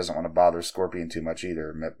maybe he doesn't want to bother Scorpion too much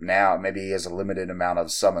either. Now, maybe he has a limited amount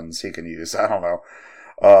of summons he can use. I don't know.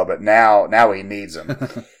 But now he needs him.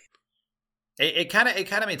 It kind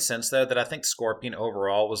of made sense, though, that I think Scorpion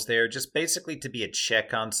overall was there just basically to be a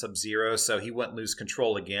check on Sub-Zero so he wouldn't lose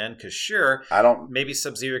control again. Because maybe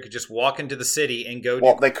Sub-Zero could just walk into the city and go...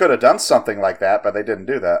 Well, they could have done something like that, but they didn't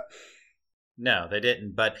do that. No, they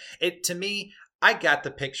didn't. But to me, I got the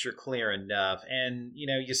picture clear enough. And,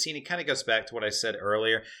 Yassine, it kind of goes back to what I said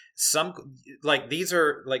earlier. These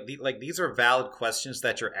are valid questions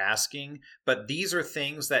that you're asking, but these are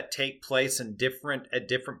things that take place at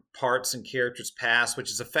different parts and characters' past, which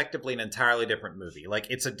is effectively an entirely different movie. Like,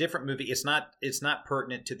 it's a different movie. It's not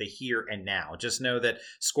pertinent to the here and now. Just know that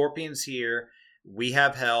Scorpion's here. We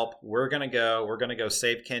have help. We're going to go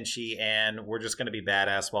save Kenshi, and we're just going to be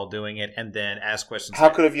badass while doing it, and then ask questions. How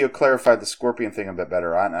could have you clarified the Scorpion thing a bit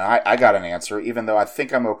better? I got an answer, even though I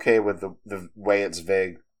think I'm okay with the way it's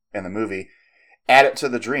vague in the movie. Add it to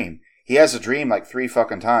the dream. He has a dream like 3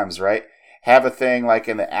 fucking times, right? Have a thing like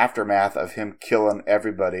in the aftermath of him killing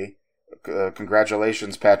everybody.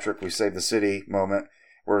 Congratulations, Patrick, we saved the city moment,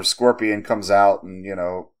 where Scorpion comes out and,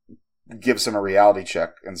 gives him a reality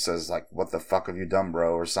check and says, like, what the fuck have you done,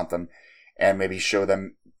 bro, or something, and maybe show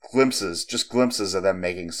them glimpses of them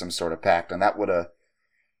making some sort of pact. And that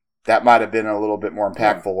might have been a little bit more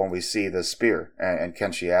impactful when we see the spear and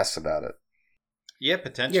Kenshi asks about it. Yeah,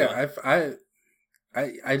 potentially. Yeah,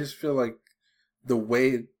 I just feel like the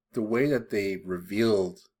way that they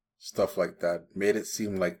revealed stuff like that made it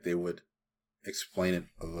seem like they would explain it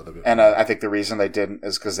a little bit. And I think the reason they didn't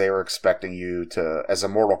is because they were expecting you to, as a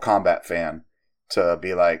Mortal Kombat fan, to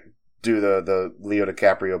be like, do the Leo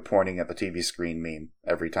DiCaprio pointing at the TV screen meme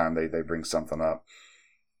every time they bring something up.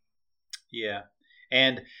 Yeah.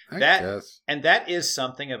 And that is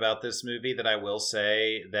something about this movie that I will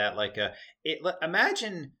say that, like,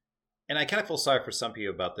 imagine, and I kind of feel sorry for some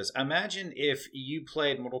people about this. Imagine if you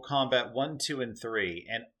played Mortal Kombat 1, 2, and 3,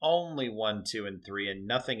 and only 1, 2, and 3, and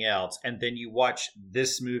nothing else, and then you watch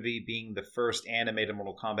this movie being the first animated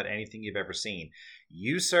Mortal Kombat anything you've ever seen.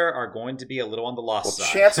 You, sir, are going to be a little on the lost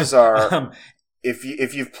side. Chances are,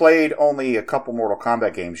 if you've played only a couple Mortal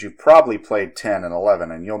Kombat games, you've probably played 10 and 11,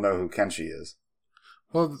 and you'll know who Kenshi is.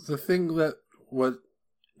 Well, the thing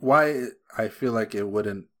why I feel like it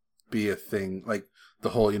wouldn't be a thing, like the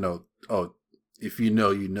whole, if you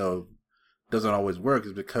know, doesn't always work,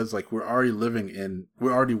 is because, like, we're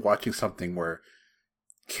already watching something where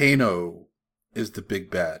Kano is the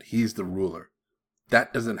big bad. He's the ruler.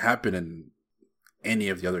 That doesn't happen in any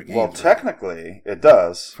of the other games. Well, technically, it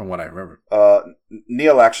does. From what I remember.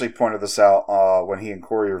 Neil actually pointed this out when he and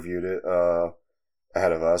Corey reviewed it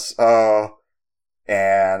ahead of us.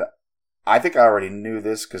 And I think I already knew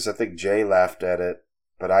this because I think Jay laughed at it,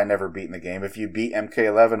 but I never beaten the game. If you beat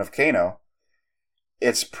MK11 of Kano,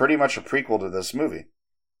 it's pretty much a prequel to this movie.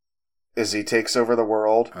 As he takes over the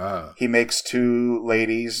world, he makes 2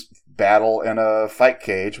 ladies battle in a fight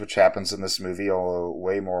cage, which happens in this movie, although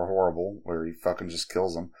way more horrible, where he fucking just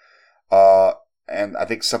kills them. And I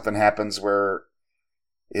think something happens where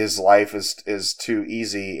his life is too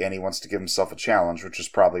easy and he wants to give himself a challenge, which is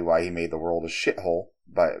probably why he made the world a shithole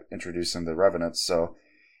by introducing the Revenants. So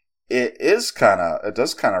it does kind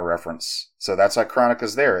of reference. So that's why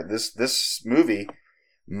Kronika's there. This movie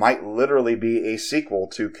might literally be a sequel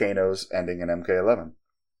to Kano's ending in MK11,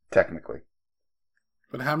 technically.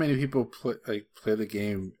 But how many people play the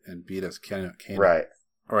game and beat as Kano? Right.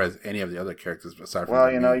 Or as any of the other characters aside from... Well,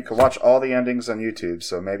 you can watch all the endings on YouTube,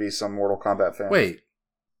 so maybe some Mortal Kombat fans... Wait.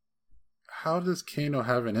 How does Kano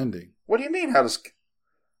have an ending? What do you mean, how does...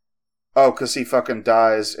 Oh, because he fucking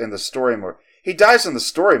dies in the story mode. He dies in the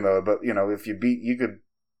story mode, but, if you could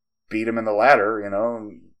beat him in the ladder,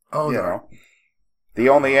 Oh, no. The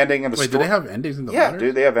only ending in the story... Wait, do they have endings in the ladder? Yeah,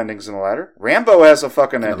 dude, they have endings in the ladder. Rambo has a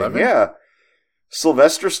fucking ending, 11? Yeah.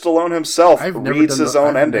 Sylvester Stallone himself reads his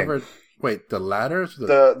own ending. Wait, the ladders?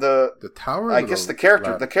 The towers? I guess the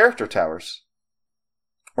character towers.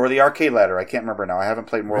 Or the arcade ladder. I can't remember now. I haven't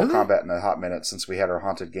played Mortal Kombat in a hot minute since we had our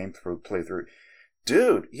haunted game playthrough.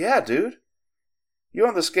 Dude. You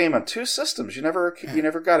own this game on 2 systems. You never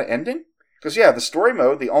got an ending? Because, the story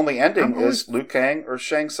mode, the only ending is Liu Kang or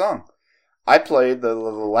Shang Tsung. I played the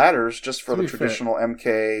ladders just for the traditional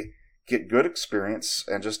MK get good experience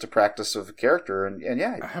and just to practice with the character. And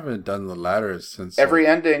yeah. I haven't done the ladders since... Every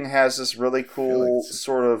ending has this really cool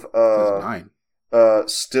sort of...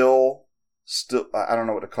 still, I don't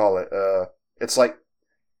know what to call it. It's like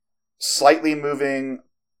slightly moving...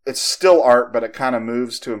 It's still art, but it kind of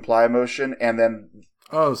moves to imply motion, and then...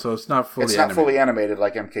 Oh, so it's not fully animated. It's not fully animated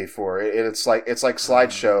like MK4. It's like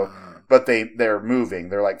slideshow, but they're moving.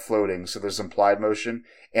 They're like floating, so there's implied motion,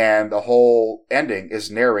 and the whole ending is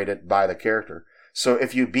narrated by the character. So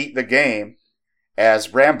if you beat the game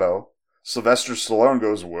as Rambo, Sylvester Stallone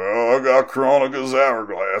goes, "Well, I got Kronika's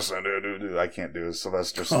hourglass," and I can't do it.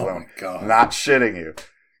 Sylvester Stallone. Oh my God. Not shitting you.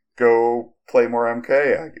 Go play more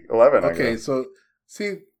MK11. Okay, so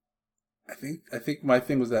see... I think my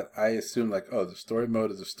thing was that I assumed the story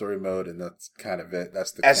mode is a story mode, and that's kind of it.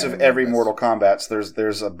 That's the as of every Mortal Kombat,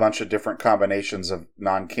 there's a bunch of different combinations of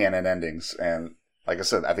non-canon endings, and like I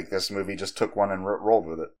said, I think this movie just took one and rolled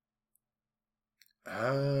with it.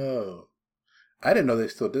 Oh, I didn't know they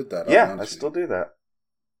still did that. Yeah, I still do that.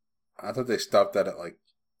 I thought they stopped that at 9.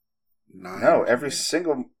 No, every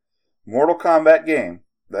single Mortal Kombat game.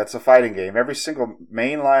 That's a fighting game. Every single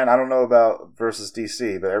mainline, I don't know about versus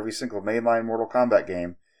DC, but every single mainline Mortal Kombat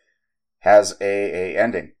game has a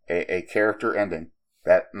ending, a character ending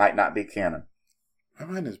that might not be canon. My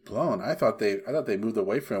mind is blown. I thought they moved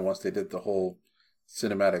away from it once they did the whole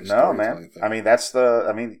cinematic. No, man. Thing. I mean, that's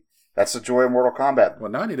the joy of Mortal Kombat.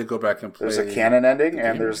 Well, now I need to go back and play. There's a canon ending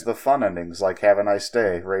and there's the fun endings, like Have a Nice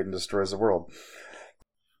Day, Raiden Destroys the World.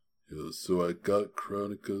 So I got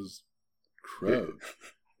Kronika's crown.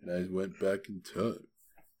 And I went back in time,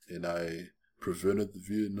 and I prevented the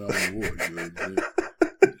Vietnam War.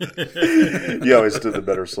 You always did the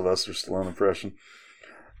better Sylvester Stallone impression.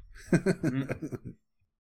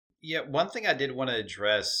 Yeah, one thing I did want to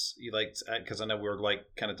address, because I know we were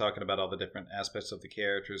kind of talking about all the different aspects of the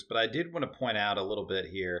characters, but I did want to point out a little bit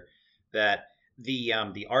here that the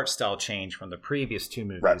art style change from the previous 2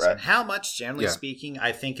 movies, right. And how much, generally speaking,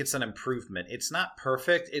 I think it's an improvement. It's not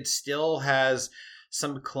perfect. It still has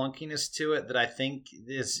some clunkiness to it that I think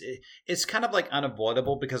it's kind of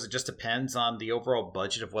unavoidable because it just depends on the overall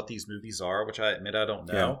budget of what these movies are, which I admit I don't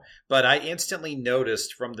know. Yeah. But I instantly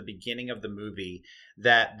noticed from the beginning of the movie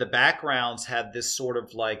that the backgrounds had this sort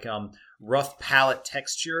of rough palette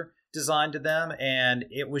texture designed to them, and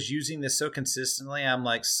it was using this so consistently. I'm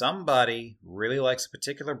like, somebody really likes a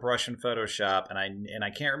particular brush in Photoshop, and I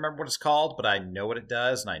can't remember what it's called, but I know what it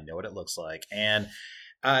does and I know what it looks like. And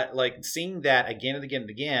seeing that again and again and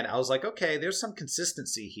again, I was like, okay, there's some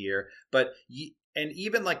consistency here. But and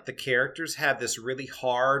even the characters have this really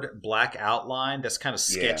hard black outline that's kind of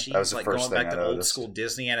sketchy. Yeah, that was it's going back to old school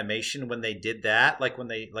Disney animation when they did that, when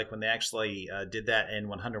they actually did that in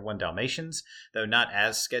 101 Dalmatians, though not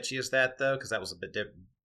as sketchy as that though, because that was a bit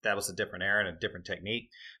that was a different era and a different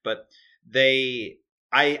technique. But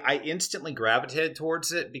I instantly gravitated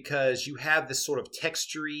towards it because you have this sort of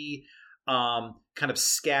textury, kind of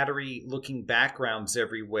scattery looking backgrounds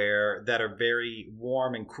everywhere that are very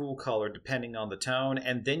warm and cool colored depending on the tone,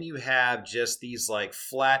 and then you have just these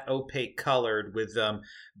flat opaque colored with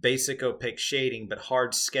basic opaque shading but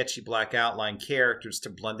hard sketchy black outline characters to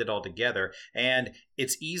blend it all together, and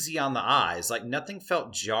it's easy on the eyes. Nothing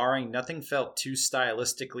felt jarring, nothing felt too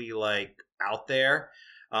stylistically out there.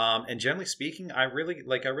 And generally speaking, I really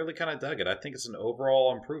kind of dug it. I think it's an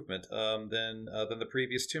overall improvement than the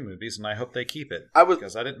previous 2 movies, and I hope they keep it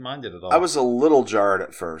because I didn't mind it at all. I was a little jarred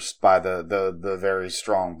at first by the very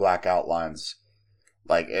strong black outlines.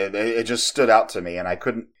 It just stood out to me, and I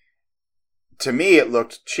couldn't. To me, it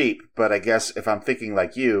looked cheap, but I guess if I'm thinking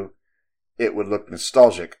like you, it would look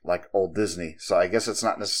nostalgic, like old Disney. So I guess it's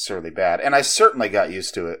not necessarily bad, and I certainly got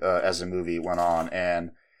used to it as the movie went on,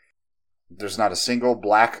 and. There's not a single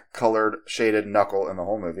black-colored shaded knuckle in the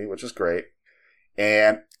whole movie, which is great.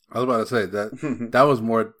 And I was about to say that was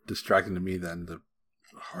more distracting to me than the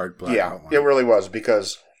hard black outline. It really was,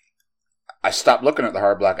 because I stopped looking at the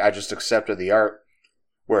hard black. I just accepted the art,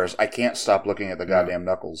 whereas I can't stop looking at the goddamn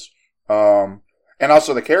knuckles. And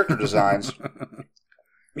also the character designs.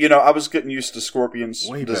 You know, I was getting used to Scorpion's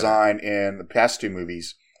design in the past two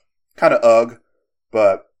movies. Kind of ugh,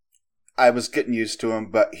 but I was getting used to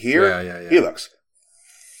him. But here, he looks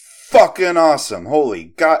fucking awesome. Holy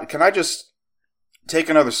God. Can I just take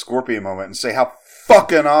another Scorpion moment and say how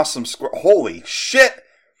fucking awesome holy shit.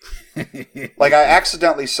 Like, I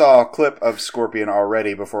accidentally saw a clip of Scorpion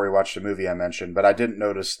already before we watched the movie I mentioned, but I didn't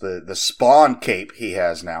notice the Spawn cape he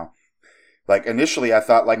has now. Like, initially I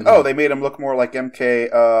thought, like, oh, they made him look more like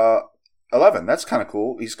MK11. That's kind of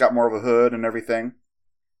cool. He's got more of a hood and everything.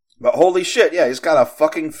 But holy shit, yeah, he's got a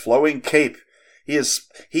fucking flowing cape. He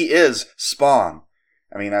is Spawn.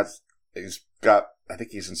 I mean, I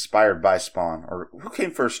think he's inspired by Spawn. Or who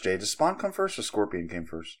came first, Jay? Did Spawn come first or Scorpion came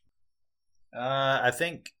first? I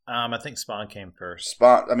think Spawn came first.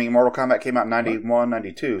 Spawn. I mean, Mortal Kombat came out in 91,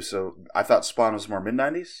 92, so I thought Spawn was more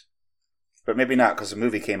mid-90s. But maybe not, because the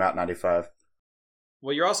movie came out in 95.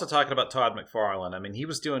 Well, you're also talking about Todd McFarlane. I mean, he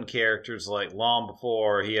was doing characters like long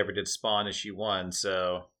before he ever did Spawn issue 1,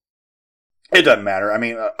 so... It doesn't matter. I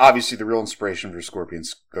mean, obviously the real inspiration for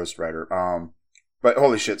Scorpion's Ghost Rider. But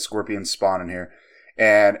holy shit, Scorpion's Spawn in here.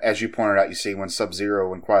 And as you pointed out, you see when Sub-Zero,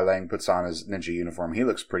 when Kuai Lang puts on his ninja uniform, he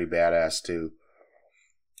looks pretty badass too.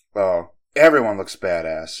 Everyone looks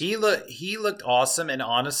badass. He looked awesome, and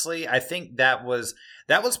honestly, I think that was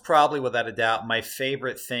probably without a doubt my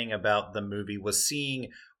favorite thing about the movie was seeing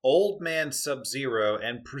Old Man Sub-Zero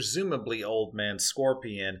and presumably Old Man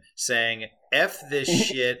Scorpion saying, F this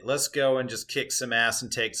shit, let's go and just kick some ass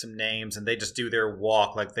and take some names, and they just do their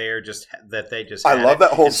walk like they just I love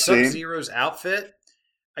that whole scene. Sub-Zero's outfit.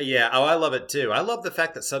 Yeah, I love it too. I love the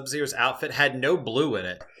fact that Sub-Zero's outfit had no blue in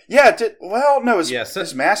it. Yeah, it did. Well, no,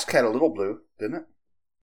 his mask had a little blue, didn't it?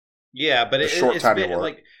 Yeah, but it's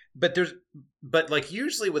like, but like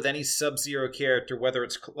usually with any Sub-Zero character, whether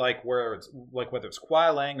it's whether it's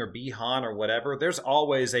Kuai Lang or Bi-Han or whatever, there's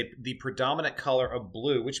always the predominant color of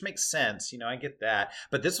blue, which makes sense. You know, I get that.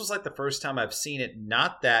 But this was like the first time I've seen it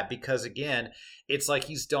not that, because again, it's like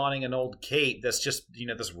he's donning an old cape that's just, you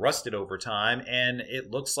know, that's rusted over time, and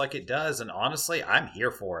it looks like it does. And honestly, I'm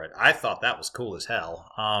here for it. I thought that was cool as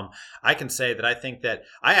hell. I can say that I think that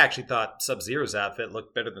I actually thought Sub-Zero's outfit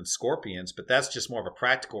looked better than Scorpion's, but that's just more of a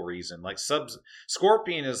practical reason. Like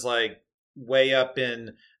Scorpion is like way up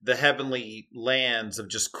in the heavenly lands of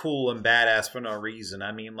just cool and badass for no reason.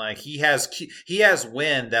 I mean, like he has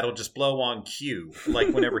wind that'll just blow on cue, like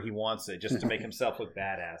whenever he wants it, just to make himself look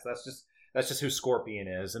badass. That's just who Scorpion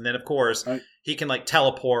is. And then of course he can like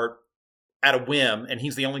teleport at a whim, and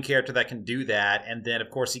he's the only character that can do that. And then of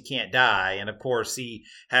course he can't die, and of course he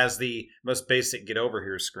has the most basic get over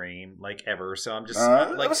here scream like ever. So I'm just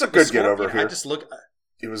like, that was a good get over here.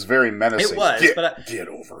 It was very menacing. It was, get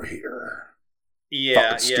over here.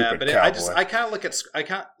 Yeah, but I just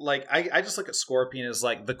look at Scorpion as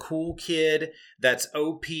like the cool kid that's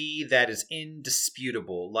OP, that is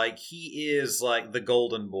indisputable. Like he is like the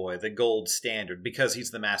golden boy, the gold standard, because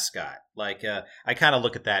he's the mascot. Like I kind of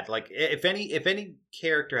look at that. Like if any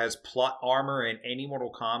character has plot armor in any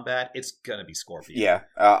Mortal Kombat, it's gonna be Scorpion. Yeah,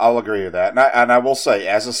 I'll agree with that. And I will say,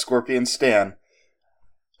 as a Scorpion stan,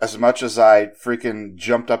 as much as I freaking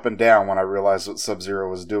jumped up and down when I realized what Sub-Zero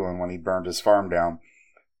was doing when he burned his farm down,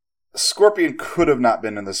 Scorpion could have not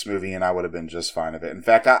been in this movie and I would have been just fine with it. In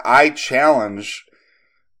fact, I challenge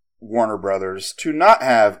Warner Brothers to not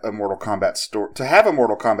have a Mortal Kombat story, to have a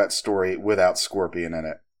Mortal Kombat story without Scorpion in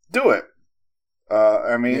it. Do it.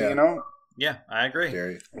 I mean, you know. Yeah, I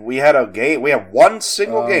agree. We had one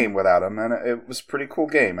single game without him, and it was a pretty cool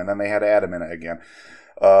game, and then they had to add him in it again.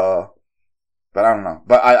 But I don't know.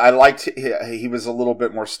 But I liked he was a little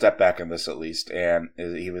bit more step back in this at least, and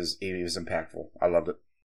he was impactful. I loved it.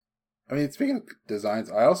 I mean, speaking of designs,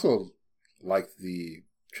 I also liked the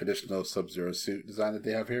traditional Sub-Zero suit design that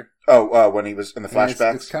they have here. Oh, when he was in the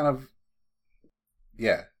flashbacks? It's kind of,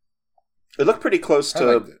 yeah. It looked pretty close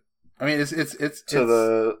to. I mean, it's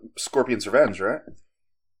the Scorpion's Revenge, right?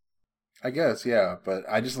 I guess, yeah, but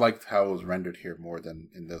I just liked how it was rendered here more than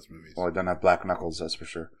in those movies. Well, it doesn't have black knuckles, that's for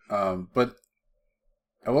sure. But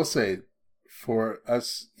I will say, for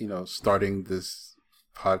us, you know, starting this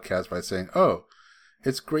podcast by saying, oh,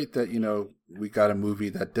 it's great that, you know, we got a movie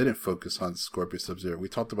that didn't focus on Scorpion Sub-Zero. We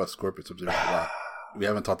talked about Scorpion Sub-Zero a lot. We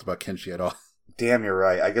haven't talked about Kenshi at all. Damn, you're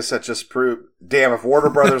right. I guess that just proved... Damn, if Warner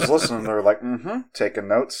Brothers listening, they're like, taking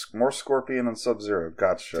notes. More Scorpion and Sub-Zero.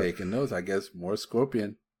 Gotcha. Taking notes, I guess. More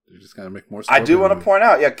Scorpion. They're just going to make more Scorpion. I do want to point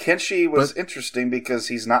out, Kenshi was interesting because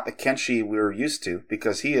he's not the Kenshi we were used to,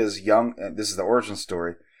 because he is young, and this is the origin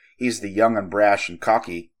story. He's the young and brash and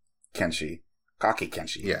cocky Kenshi. Cocky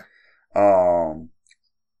Kenshi. Yeah.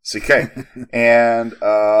 CK. And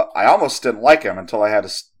I almost didn't like him until I had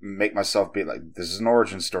to make myself be like, this is an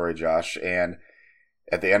origin story, Josh. And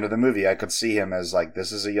at the end of the movie, I could see him as like,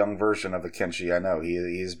 this is a young version of the Kenshi I know.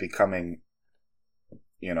 He's becoming,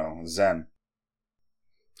 Zen.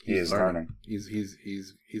 He is learning.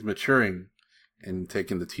 He's maturing and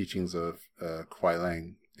taking the teachings of Kuai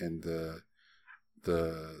Lang and the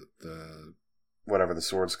whatever the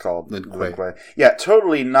sword's called. Lin Kuei. Yeah,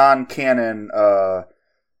 totally non-canon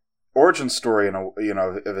origin story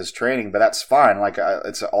of his training, but that's fine. Like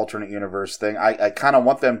it's an alternate universe thing. I kind of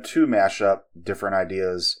want them to mash up different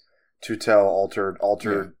ideas to tell altered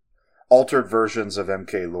versions of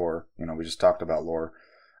MK lore. We just talked about lore,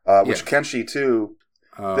 which Kenshi too.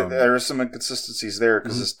 There are some inconsistencies there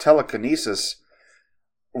because his telekinesis.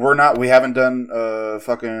 We haven't done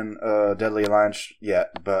fucking Deadly Alliance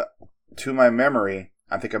yet, but to my memory,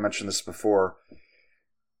 I think I mentioned this before.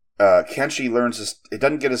 Kenshi learns it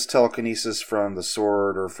doesn't get his telekinesis from the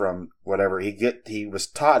sword or from whatever. He was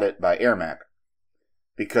taught it by Ermac.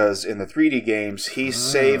 Because in the 3D games, he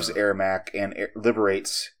saves Ermac and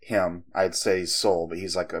liberates him. I'd say soul, but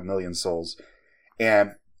he's like a million souls.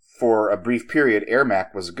 And for a brief period,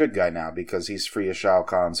 Ermac was a good guy now because he's free of Shao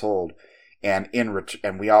Kahn's hold. And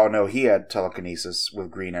and we all know he had telekinesis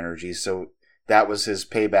with green energy, so that was his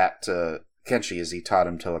payback to Kenshi as he taught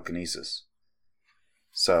him telekinesis.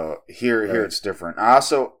 So here it's different. I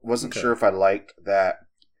also wasn't sure if I liked that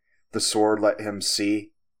the sword let him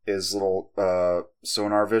see his little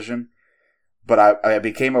sonar vision, but I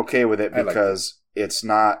became okay with it because it's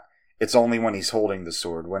only when he's holding the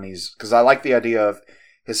sword, because I like the idea of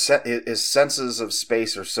his senses of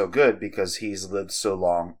space are so good because he's lived so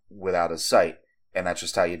long without his sight, and that's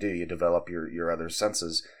just how you do. You develop your other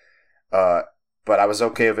senses. But I was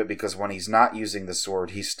okay with it because when he's not using the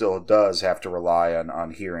sword, he still does have to rely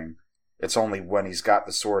on hearing. It's only when he's got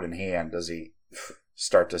the sword in hand does he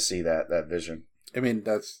start to see that vision. I mean,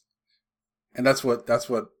 that's what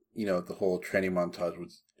the whole training montage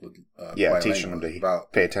was. Teaching him to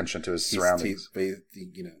pay attention to his surroundings.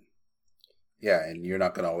 Yeah, and you're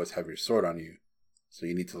not going to always have your sword on you, so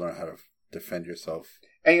you need to learn how to defend yourself.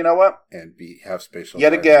 And you know what? And have spatial.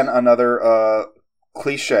 Yet again, another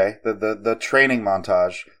cliche, the training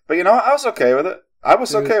montage. But I was okay with it.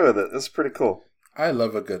 Okay with it. It's pretty cool. I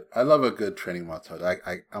love a good training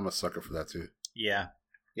montage. I'm a sucker for that too. Yeah.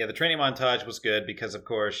 Yeah, the training montage was good because, of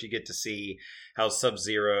course, you get to see how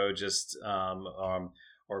Sub-Zero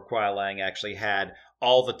or Kuai Lang actually had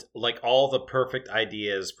all the perfect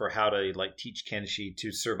ideas for how to teach Kenshi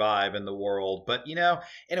to survive in the world. But in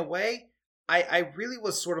a way, I really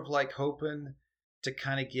was sort of hoping to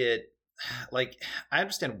kind of get I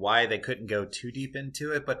understand why they couldn't go too deep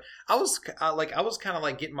into it, but I was kind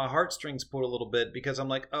of getting my heartstrings pulled a little bit because I'm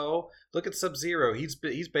like, oh, look at Sub-Zero. He's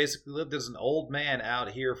basically lived as an old man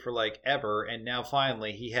out here for ever, and now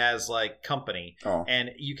finally he has company,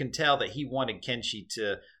 and you can tell that he wanted Kenshi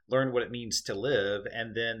to learn what it means to live.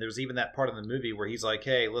 And then there's even that part of the movie where he's like,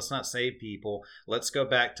 hey, let's not save people. Let's go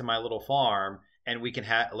back to my little farm. And we can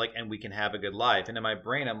have a good life. And in my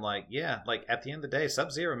brain, I'm like, yeah, at the end of the day,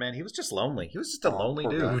 Sub-Zero, man, he was just lonely. He was just a lonely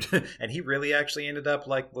dude, and he really actually ended up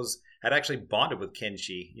had actually bonded with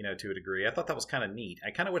Kenshi, to a degree. I thought that was kind of neat. I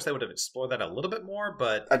kind of wish they would have explored that a little bit more,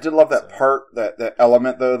 but I did love that part, that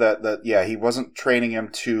element though. That he wasn't training him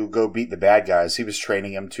to go beat the bad guys. He was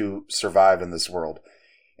training him to survive in this world.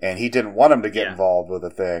 And he didn't want him to get involved with the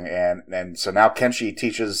thing, and so now Kenshi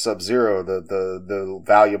teaches Sub-Zero the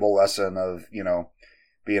valuable lesson of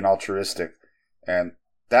being altruistic, and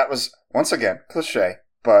that was once again cliche,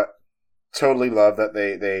 but totally love that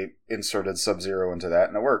they inserted Sub-Zero into that,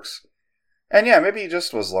 and it works. And maybe he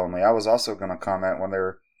just was lonely. I was also going to comment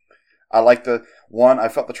when I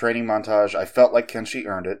felt the training montage. I felt like Kenshi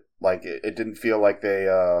earned it. It didn't feel like they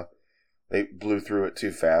blew through it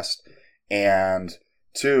too fast, and.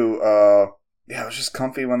 Two, it was just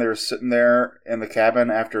comfy when they were sitting there in the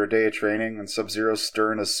cabin after a day of training and Sub-Zero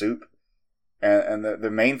stirring a soup. And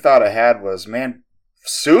the main thought I had was, man,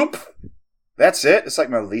 soup? That's it? It's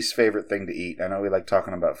my least favorite thing to eat. I know we like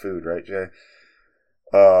talking about food, right, Jay?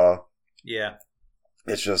 Yeah.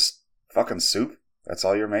 It's just fucking soup. That's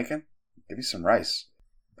all you're making? Give me some rice.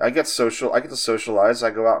 I get to socialize.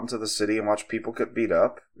 I go out into the city and watch people get beat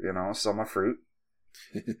up, sell my fruit.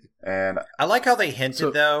 And I like how they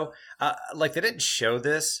hinted though, they didn't show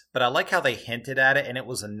this, but I like how they hinted at it, and it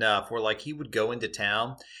was enough where he would go into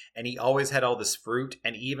town and he always had all this fruit,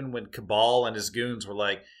 and even when Cabal and his goons were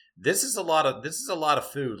like, this is a lot of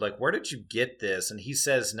food, where did you get this? And he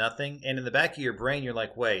says nothing, and in the back of your brain you're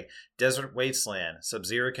like, wait, desert wasteland,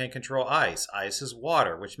 Sub-Zero can control ice is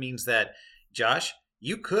water, which means that, Josh,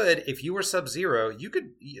 you could, if you were Sub-Zero, you'd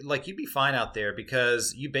be fine out there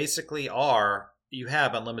because you basically you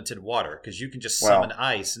have unlimited water because you can just summon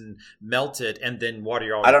ice and melt it and then water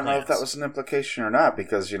your all I your don't know if that was an implication or not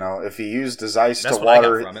because, if he used his ice That's to what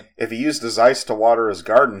water, I got from it. if he used his ice to water his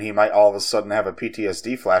garden, he might all of a sudden have a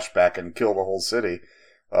PTSD flashback and kill the whole city,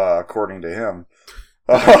 according to him.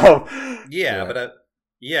 But I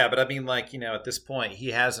mean, at this point, he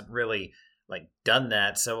hasn't really done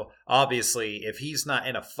that. So obviously, if he's not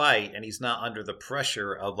in a fight and he's not under the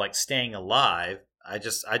pressure of staying alive, I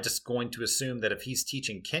just going to assume that if he's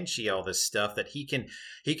teaching Kenshi all this stuff, that he can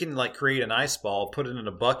create an ice ball, put it in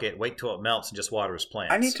a bucket, wait till it melts, and just water his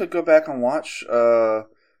plants. I need to go back and watch.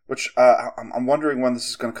 Which I'm wondering when this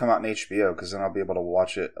is going to come out in HBO because then I'll be able to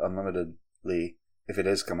watch it unlimitedly. If it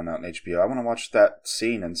is coming out in HBO, I want to watch that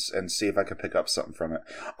scene and see if I can pick up something from it.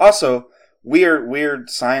 Also, weird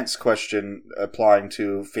science question applying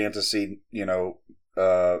to fantasy,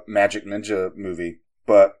 magic ninja movie.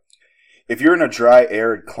 But if you're in a dry,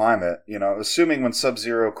 arid climate, assuming when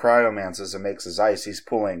Sub-Zero cryomances and makes his ice, he's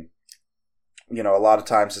pulling, a lot of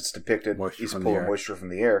times it's depicted he's pulling moisture from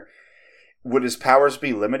the air. Would his powers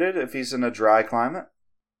be limited if he's in a dry climate?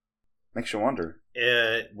 Makes you wonder.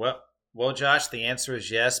 Well, Josh, the answer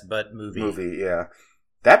is yes, but movie, yeah.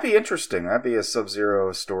 That'd be interesting. That'd be a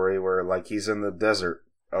Sub-Zero story where, he's in the desert.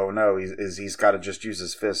 Oh no, he's got to just use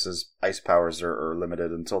his fists. His ice powers are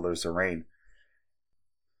limited until there's a rain.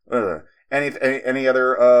 Any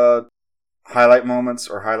other highlight moments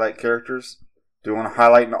or highlight characters? Do you want to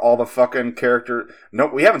highlight all the fucking character? No,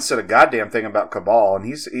 we haven't said a goddamn thing about Kabal, and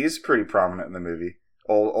he's pretty prominent in the movie.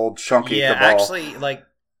 Old chunky Kabal. Yeah, actually,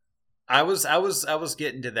 I was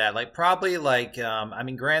getting to that. Probably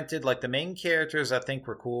granted, the main characters I think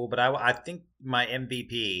were cool, but I think my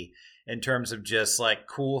MVP in terms of just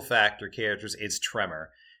cool factor characters is Tremor.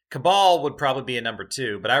 Kabal would probably be a number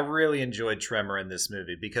 2, but I really enjoyed Tremor in this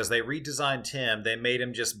movie because they redesigned him. They made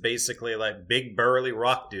him just basically big burly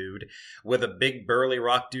rock dude with a big burly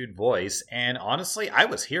rock dude voice. And honestly, I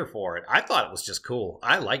was here for it. I thought it was just cool.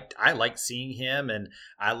 I liked seeing him, and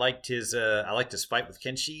I liked his fight with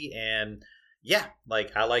Kenshi. And yeah,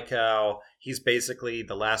 I like how he's basically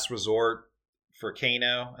the last resort for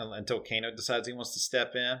Kano until Kano decides he wants to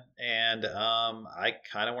step in, and I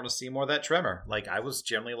kind of want to see more of that Tremor. I was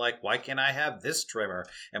generally why can't I have this Tremor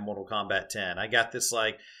in Mortal Kombat 10? I got this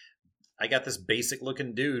basic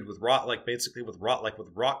looking dude with rock, with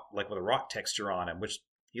a rock texture on him, which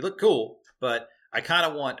he looked cool, but I kind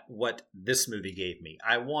of want what this movie gave me.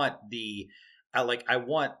 I want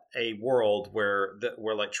a world where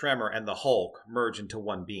Tremor and the Hulk merge into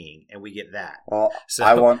one being, and we get that. Well,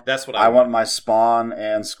 so that's what I want my Spawn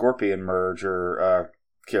and Scorpion merge or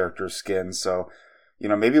character skins. So,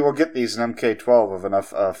 maybe we'll get these in MK12 of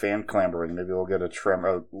enough fan clambering. Maybe we'll get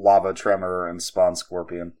a Lava Tremor and Spawn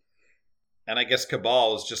Scorpion. And I guess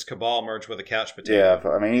Kabal is just Kabal merged with a couch potato. Yeah,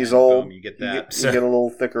 but, he's old. Boom, you get that. You get a little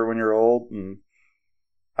thicker when you're old, and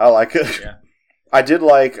I like it. Yeah. I did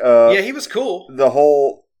like... yeah, he was cool.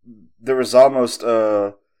 There was almost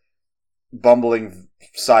a bumbling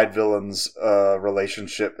side villains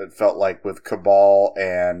relationship, it felt like, with Kabal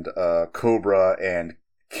and Cobra and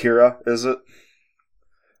Kira, is it?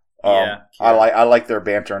 Yeah. I like their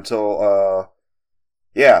banter until...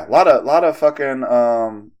 a lot of fucking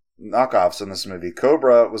knockoffs in this movie.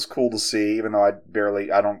 Cobra was cool to see, even though I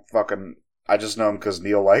just know him because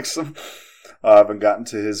Neil likes him. I haven't gotten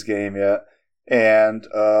to his game yet. And,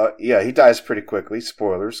 he dies pretty quickly.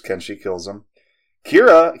 Spoilers, Kenshi kills him.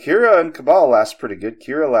 Kira and Kabal last pretty good.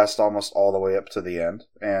 Kira lasts almost all the way up to the end,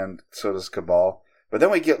 and so does Kabal. But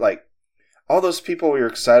then we get, all those people we were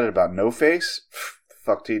excited about. No Face?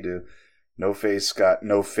 Fuck did he do? No Face got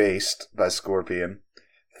no-faced by Scorpion.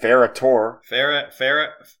 Farah Tor. Farah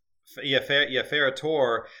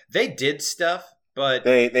Tor. They did stuff, but...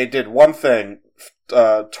 They did one thing.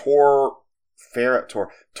 Tor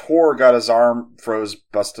got his arm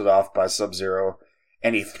busted off by Sub-Zero,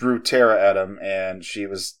 and he threw Terra at him, and she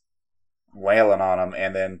was wailing on him,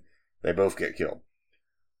 and then they both get killed.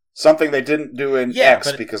 Something they didn't do in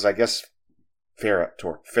X, because I guess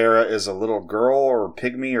Farah is a little girl or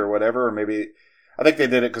pygmy or whatever, or maybe... I think they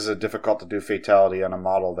did it because it's difficult to do fatality on a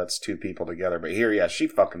model that's 2 people together. But here, she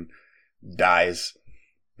fucking dies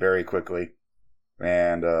very quickly.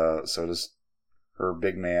 And so does her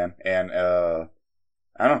big man. And I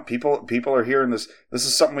don't know, people are hearing this. This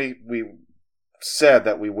is something we said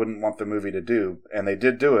that we wouldn't want the movie to do, and they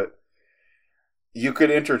did do it. You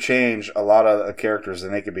could interchange a lot of characters,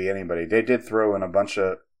 and they could be anybody. They did throw in a bunch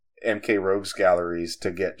of MK Rogues galleries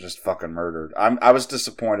to get just fucking murdered. I was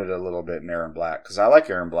disappointed a little bit in Aaron Black, because I like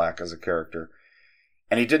Aaron Black as a character.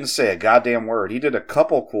 And he didn't say a goddamn word. He did a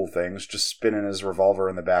couple cool things, just spinning his revolver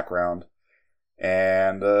in the background.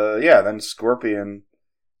 And, then Scorpion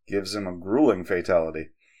gives him a grueling fatality.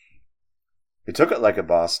 He took it like a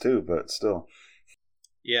boss, too, but still.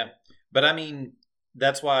 Yeah. But, I mean,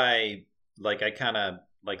 that's why, like, I kind of,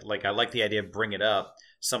 I like the idea of bring it up.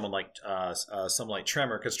 Someone like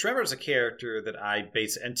Tremor, because Tremor is a character that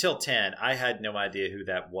until 10, I had no idea who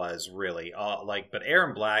that was really. But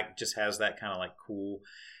Aaron Black just has that kind of like cool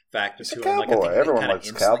factor to him. Cowboy. Like, I think everyone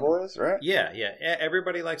likes cowboys, right? Yeah.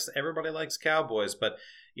 Everybody likes cowboys, but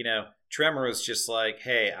Tremor is just like,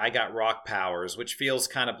 hey, I got rock powers, which feels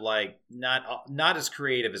kind of like not as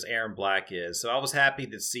creative as Aaron Black is. So I was happy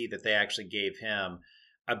to see that they actually gave him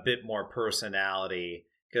a bit more personality.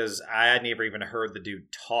 Because I had never even heard the dude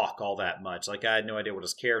talk all that much. Like, I had no idea what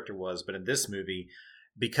his character was. But in this movie,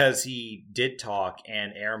 because he did talk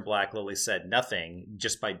and Aaron Black literally said nothing,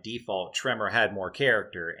 just by default, Tremor had more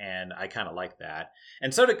character. And I kind of like that.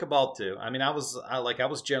 And so did Cabal, too. I mean, I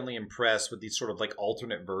was generally impressed with these sort of like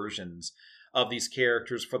alternate versions of these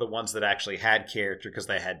characters for the ones that actually had character because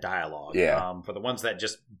they had dialogue. Yeah. For the ones that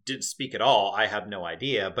just didn't speak at all, I have no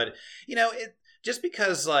idea. But, just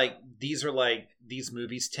because these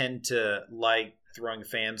movies tend to like throwing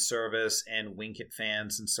fan service and wink at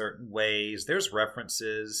fans in certain ways, there's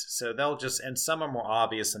references, so they'll just, and some are more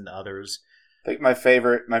obvious than others. I think my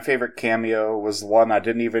favorite cameo was one I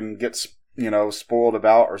didn't even get spoiled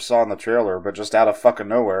about or saw in the trailer, but just out of fucking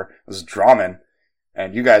nowhere was Drammen,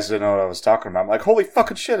 and you guys didn't know what I was talking about. I'm like, holy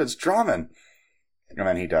fucking shit, it's Drammen, and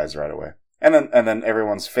then he dies right away. And then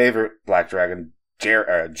everyone's favorite Black Dragon,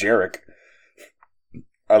 Jarek.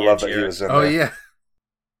 I love that he was in there. Oh, yeah.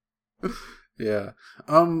 Yeah.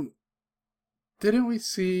 Didn't we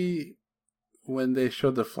see, when they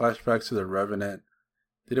showed the flashbacks to the Revenant,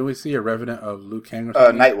 didn't we see a Revenant of Liu Kang or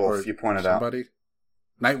something? Nightwolf, you pointed somebody?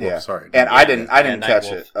 Nightwolf, yeah. Sorry. And I didn't catch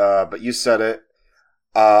Nightwolf. It, but you said it.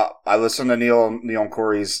 I listened to Neil and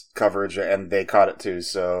Corey's coverage, and they caught it too,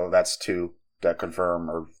 so that's 2 that confirm,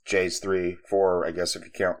 or Jay's 3, 4, I guess, if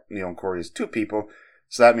you count Neil and Corey's 2 people.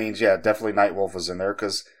 So that means, yeah, definitely Nightwolf was in there,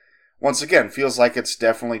 because, once again, feels like it's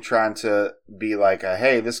definitely trying to be like,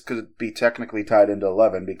 hey, this could be technically tied into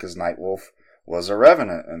 11, because Nightwolf was a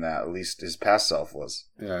Revenant, and that, at least his past self was.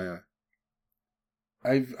 Yeah.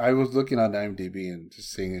 I was looking on IMDb and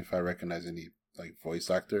just seeing if I recognize any, like, voice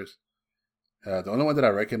actors. The only one that I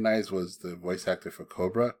recognized was the voice actor for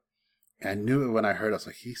Cobra, and I knew it when I heard it. I was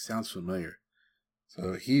like, he sounds familiar.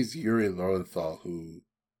 So he's Yuri Lowenthal, who...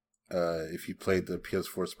 if you played the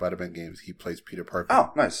PS4 Spider-Man games, he plays Peter Parker.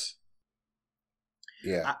 Oh, nice.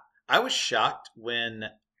 Yeah. I was shocked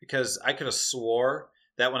because I could have swore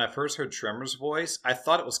that when I first heard Tremor's voice, I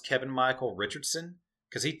thought it was Kevin Michael Richardson,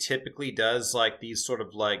 because he typically does like these sort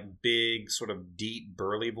of like big, sort of deep,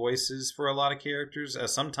 burly voices for a lot of characters,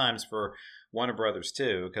 sometimes for Warner Brothers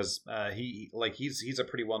too, because he's a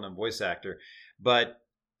pretty well-known voice actor. But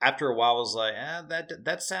after a while, I was like,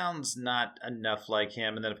 that sounds not enough like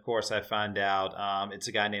him. And then, of course, I find out it's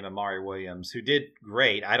a guy named Amari Williams, who did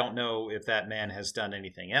great. I don't know if that man has done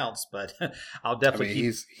anything else, but I'll definitely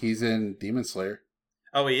he's in Demon Slayer.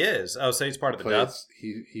 Oh, he is? Oh, so he's part of the dub?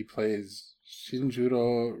 He plays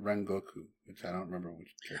Shinjuro Rengoku, which I don't remember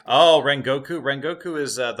which character. Oh, Rengoku? Rengoku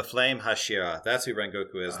is the Flame Hashira. That's who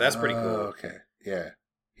Rengoku is. That's pretty cool. Okay, yeah.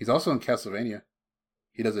 He's also in Castlevania.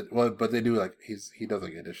 He does it well, but they do like he does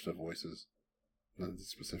like additional voices, nothing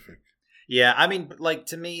specific. Yeah, I mean, like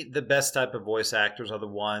to me, the best type of voice actors are the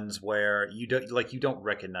ones where you don't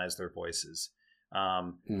recognize their voices.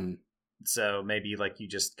 So maybe like you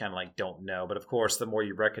just kind of like don't know, but of course, the more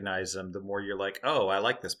you recognize them, the more you're like, oh, I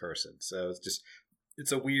like this person. So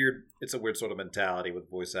it's a weird sort of mentality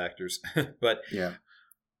with voice actors, but yeah.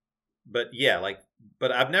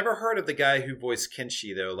 But I've never heard of the guy who voiced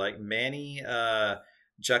Kenshi though, like Manny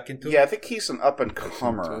Jacinto. Yeah, I think he's an up and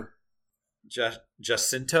comer.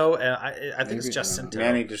 Jacinto, I think it's Jacinto.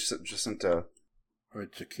 Manny Jacinto or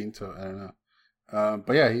Jacinto, I don't know.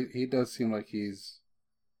 But yeah, he does seem like he's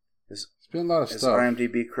been a lot of stuff.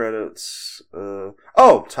 IMDb credits. Top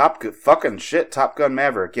Gun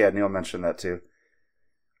Maverick. Yeah, Neil mentioned that too.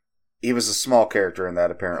 He was a small character in that,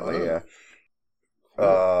 apparently. Yeah.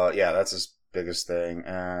 Yeah, that's his biggest thing.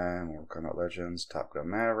 And Mortal Kombat Legends, Top Gun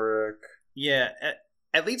Maverick. Yeah,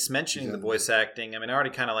 at least mentioning the voice acting. I mean, I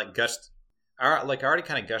already kind of gushed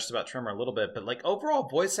about Tremor a little bit, but like overall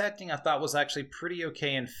voice acting, I thought was actually pretty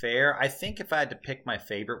okay and fair. I think if I had to pick my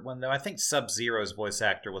favorite one, though, I think Sub-Zero's voice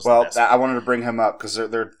actor was the best. I wanted to bring him up because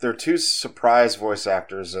they're 2 surprise voice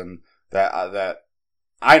actors, and that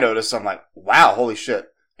I noticed. I'm like, wow, holy shit!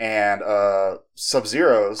 And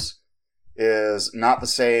Sub-Zero's is not the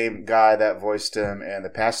same guy that voiced him in the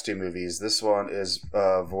past two movies. This one is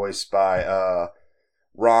voiced by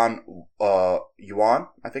Ron Yuan,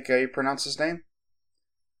 I think how you pronounce his name.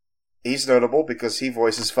 He's notable because he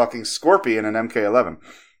voices fucking Scorpion in MK11.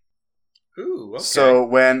 Ooh, okay. So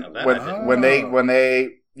when they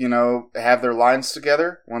have their lines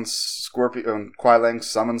together, when Kuai Lang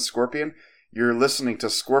summons Scorpion, you're listening to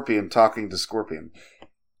Scorpion talking to Scorpion.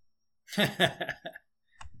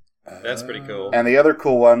 That's pretty cool. And the other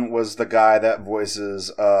cool one was the guy that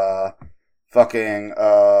voices fucking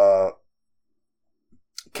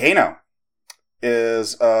Kano.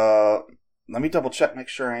 Is let me double check, make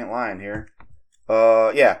sure I ain't lying here.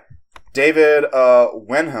 Yeah, David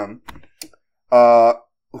Wenham,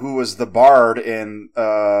 who was the bard in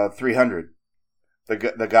 300,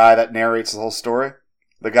 the guy that narrates the whole story,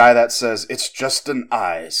 the guy that says it's just an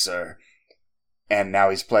eye, sir, and now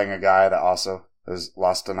he's playing a guy that also has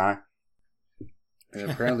lost an eye.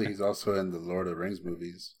 And apparently he's also in the Lord of the Rings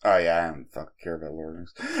movies. Oh yeah, I don't fucking care about Lord of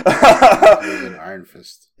the Rings. He's in Iron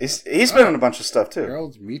Fist. He's been in a bunch of stuff too.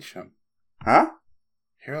 Harold Meacham. Huh?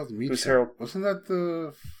 Harold Meacham. Who's Harold? Wasn't that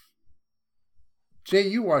the... Jay,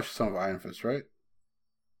 you watched some of Iron Fist, right?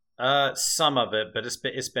 Some of it, but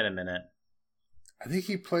it's been a minute. I think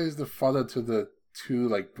he plays the father to the two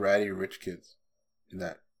like bratty rich kids in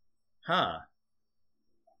that. Huh.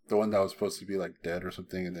 The one that was supposed to be like dead or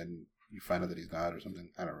something, and then you find out that he's not or something.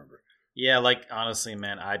 I don't remember. Yeah, like honestly,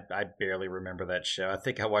 man, I barely remember that show. I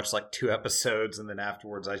think I watched like 2 episodes, and then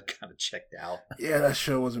afterwards I kind of checked out. Yeah, that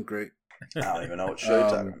show wasn't great. I don't even know what show you're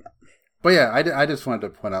talking about. But yeah, I just wanted to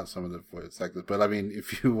point out some of the voice actors. But I mean,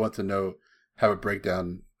 if you want to have a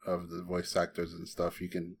breakdown of the voice actors and stuff, you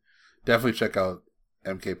can definitely check out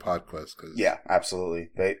MK Podquest. Cause yeah, absolutely.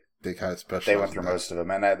 They kind of specialize. They went through most of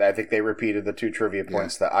them, and I think they repeated the 2 trivia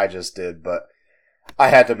points that I just did, but I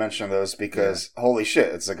had to mention those because holy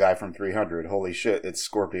shit, it's a guy from 300. Holy shit, it's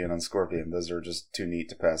Scorpion and Scorpion. Those are just too neat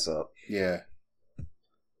to pass up. Yeah.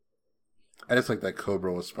 I just like that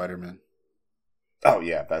Cobra with Spider-Man. Oh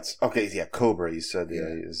yeah, that's okay. Yeah, Cobra. You said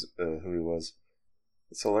is who he was.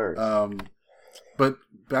 It's hilarious. But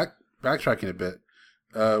backtracking a bit,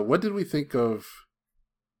 what did we think of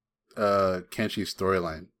Kenshi's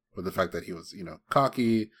storyline with the fact that he was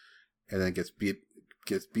cocky and then gets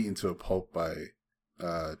beaten to a pulp by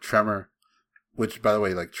Tremor, which by the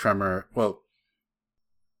way, like Tremor,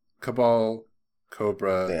 Cabal,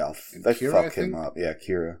 Cobra, they fuck him up. Yeah,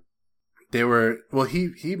 Kira. They were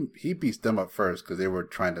he beats them up first because they were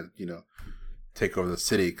trying to take over the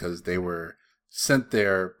city because they were sent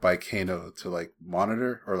there by Kano to like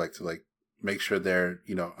monitor or like to like make sure they're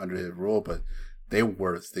under his rule, but they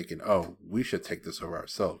were thinking, oh, we should take this over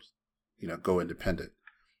ourselves, go independent,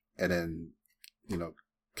 and then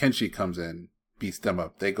Kenshi comes in, beats them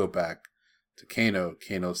up. They go back to Kano.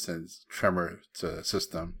 Kano sends Tremor to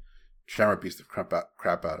assist them. Tremor beats the crap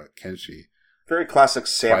out of Kenshi. Very classic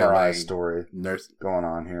samurai story going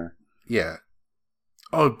on here. Yeah.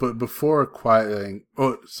 Oh, but before Kuai Lang...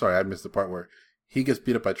 Oh, sorry, I missed the part where he gets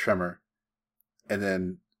beat up by Tremor, and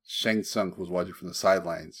then Shang Tsung, who's watching from the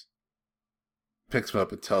sidelines, picks him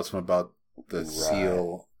up and tells him about the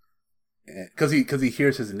seal. Because he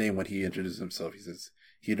hears his name when he introduces himself. He says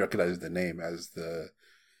he recognizes the name as the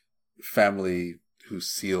family who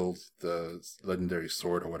sealed the legendary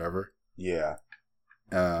sword or whatever. Yeah.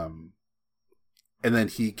 And then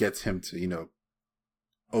he gets him to,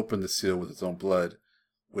 open the seal with his own blood,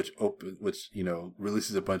 which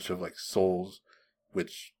releases a bunch of like souls,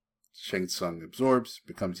 which Shang Tsung absorbs,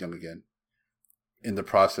 becomes young again. In the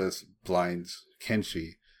process, blinds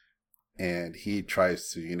Kenshi, and he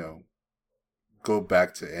tries to, go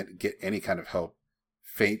back to get any kind of help,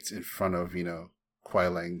 faints in front of,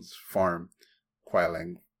 Kuai Lang's farm. Kuai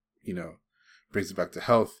Lang, brings it back to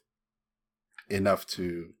health, enough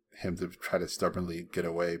to him to try to stubbornly get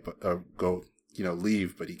away, but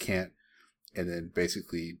leave, but he can't, and then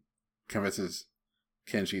basically convinces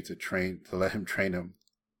Kenshi to let him train him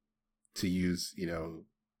to use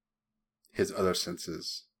his other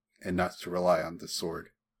senses and not to rely on the sword,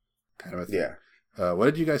 kind of a thing. Yeah. What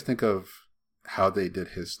did you guys think of how they did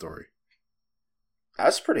his story? I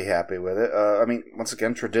was pretty happy with it. I mean, once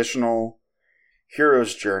again, traditional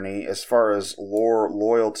hero's journey as far as lore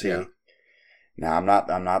loyalty. Yeah. Now, I'm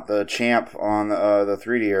not the champ on the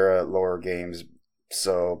 3D era lore games,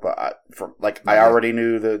 so I already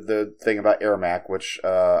knew the thing about Ermac, which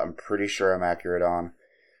I'm pretty sure I'm accurate on.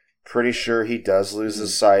 Pretty sure he does lose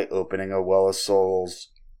his sight, opening a well of souls,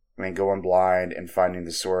 going blind and finding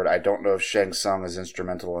the sword. I don't know if Shang Tsung is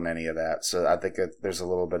instrumental in any of that, so I think there's a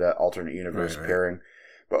little bit of alternate universe pairing.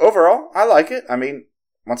 But overall, I like it. I mean,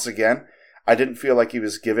 once again, I didn't feel like he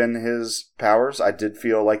was given his powers. I did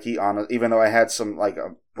feel like even though I had some, like, I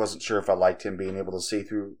wasn't sure if I liked him being able to see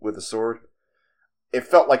through with the sword. It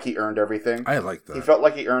felt like he earned everything. I like that. He felt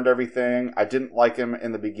like he earned everything. I didn't like him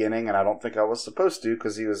in the beginning, and I don't think I was supposed to,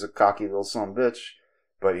 because he was a cocky little son of a bitch.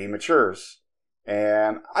 But he matures.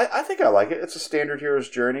 And I think I like it. It's a standard hero's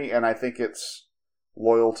journey, and I think it's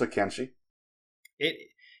loyal to Kenshi.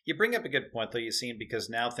 You bring up a good point, though, Yassine, because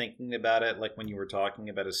now thinking about it, like when you were talking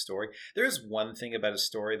about his story, there is one thing about his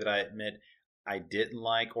story that I admit I didn't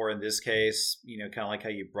like, or in this case, kind of like how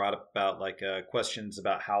you brought up about like questions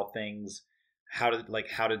about how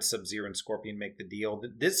did Sub-Zero and Scorpion make the deal?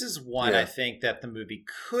 This is one I think that the movie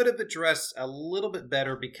could have addressed a little bit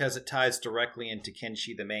better because it ties directly into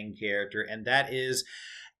Kenshi, the main character, and that is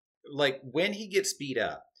like when he gets beat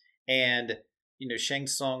up and Shang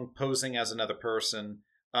Tsung posing as another person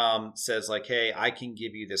says like, "Hey, I can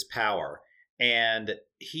give you this power," and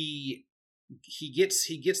he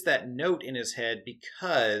gets that note in his head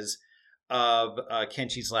because of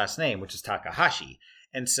Kenshi's last name, which is Takahashi.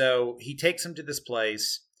 And so he takes him to this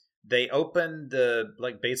place. They open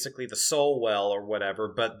basically the soul well or whatever,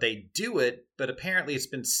 but they do it, but apparently it's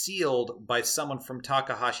been sealed by someone from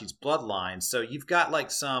Takahashi's bloodline. So you've got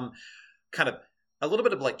like some kind of a little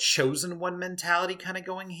bit of like chosen one mentality kind of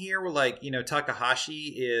going here where like,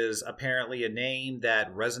 Takahashi is apparently a name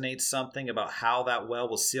that resonates something about how that well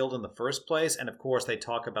was sealed in the first place. And of course they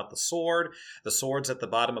talk about the sword. The sword's at the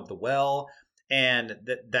bottom of the well. And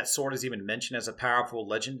that sword is even mentioned as a powerful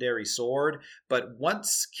legendary sword. But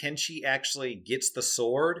once Kenshi actually gets the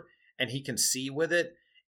sword and he can see with it,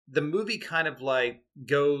 the movie kind of like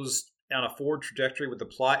goes on a forward trajectory with the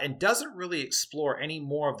plot and doesn't really explore any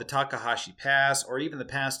more of the Takahashi past or even the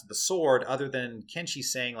past of the sword other than Kenshi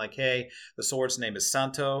saying like, hey, the sword's name is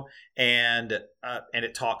Santo and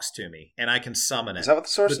it talks to me and I can summon it. Is that what the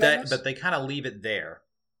sword's name is? But they kind of leave it there.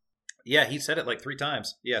 Yeah, he said it like 3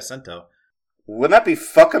 times. Yeah, Santo. Wouldn't that be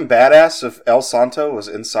fucking badass if El Santo was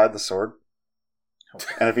inside the sword?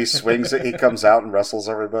 And if he swings it, he comes out and wrestles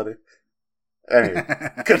everybody? Anyway,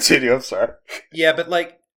 continue, I'm sorry. But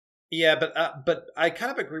I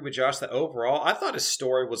kind of agree with Josh that overall, I thought his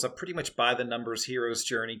story was a pretty much by-the-numbers hero's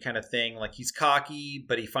journey kind of thing. Like, he's cocky,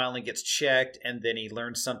 but he finally gets checked, and then he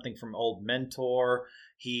learns something from old mentor.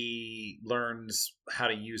 He learns how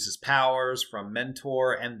to use his powers from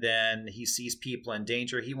mentor, and then he sees people in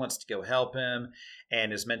danger. He wants to go help him,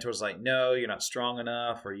 and his mentor's like, no, you're not strong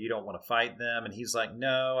enough, or you don't want to fight them. And he's like,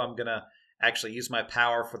 no, I'm going to actually use my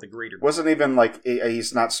power for the greater good. Wasn't even like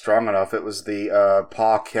he's not strong enough. It was the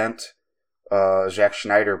Pa Kent, Zack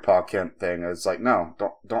Schneider Pa Kent thing. It's like, no,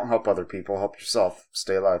 don't help other people. Help yourself.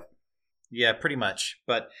 Stay alive. Yeah, pretty much.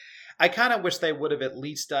 But I kind of wish they would have at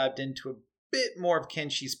least dived into a bit more of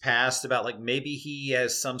Kenshi's past about like maybe he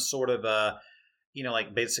has some sort of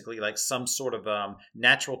basically like some sort of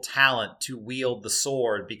natural talent to wield the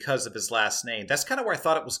sword because of his last name. That's kind of where I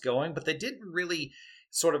thought it was going, but they didn't really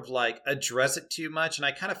sort of like address it too much, and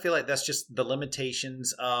I kind of feel like that's just the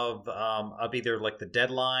limitations of either like the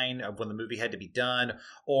deadline of when the movie had to be done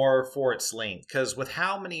or for its length. Because with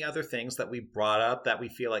how many other things that we brought up that we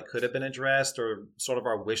feel like could have been addressed or sort of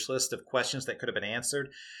our wish list of questions that could have been answered,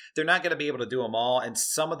 they're not going to be able to do them all, and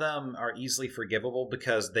some of them are easily forgivable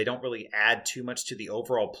because they don't really add too much to the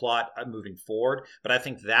overall plot moving forward. But I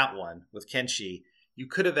think that one with Kenshi, you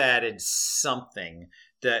could have added something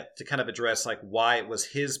that to kind of address like why it was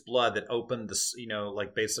his blood that opened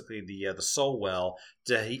the basically the soul well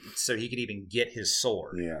so he could even get his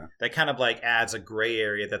sword. Yeah, that kind of like adds a gray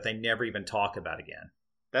area that they never even talk about again.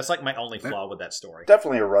 That's like my only flaw with that story.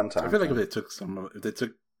 Definitely a runtime. I feel like if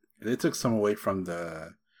they took some away from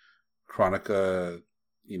the Chronica,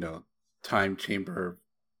 time chamber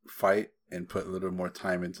fight and put a little more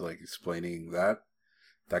time into like explaining that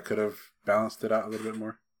could have balanced it out a little bit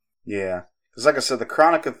more. Yeah. Because like I said, the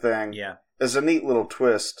Chronica thing is a neat little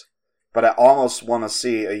twist, but I almost want to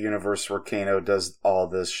see a universe where Kano does all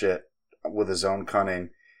this shit with his own cunning.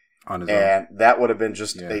 On his own. That would have been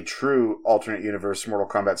just a true alternate universe Mortal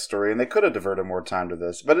Kombat story, and they could have diverted more time to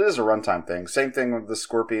this. But it is a runtime thing. Same thing with the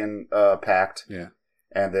Scorpion Pact. Yeah.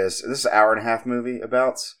 And this is an hour-and-a-half movie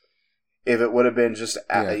about. If it would have been just...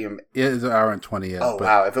 it's an hour and 20.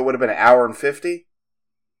 Wow. If it would have been an hour and 50,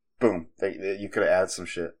 boom. You could have added some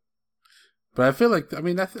shit. But I feel like,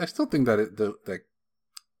 I still think that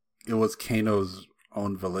it was Kano's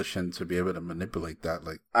own volition to be able to manipulate that.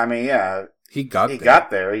 Like, he got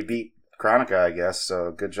there. He beat Chronica, I guess.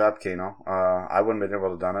 So good job, Kano. I wouldn't have been able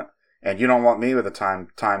to have done it. And you don't want me with a time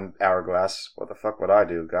hourglass. What the fuck would I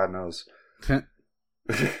do? God knows.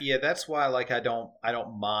 Yeah, that's why like I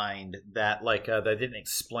don't mind that like they didn't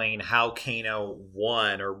explain how Kano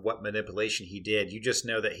won or what manipulation he did. You just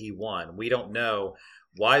know that he won. We don't know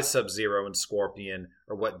why Sub-Zero and Scorpion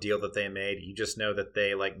or what deal that they made. You just know that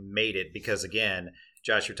they like made it because again,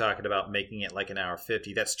 Josh, you're talking about making it like an hour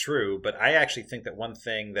 50. That's true, but I actually think that one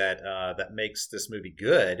thing that that makes this movie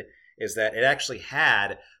good is that it actually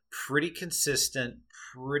had pretty consistent,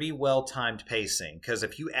 pretty well timed pacing. Because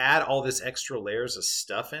if you add all this extra layers of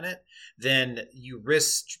stuff in it, then you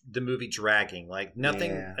risk the movie dragging. Like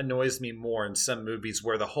nothing annoys me more in some movies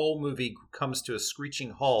where the whole movie comes to a screeching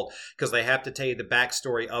halt because they have to tell you the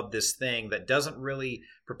backstory of this thing that doesn't really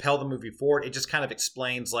propel the movie forward. It just kind of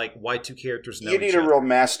explains like why two characters know each other. You need a real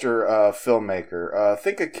master filmmaker.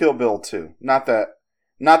 Think of Kill Bill 2. Not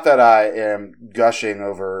that I am gushing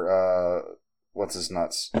over what's his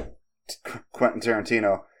nuts, Quentin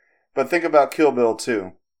Tarantino, but think about Kill Bill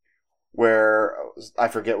 2, where I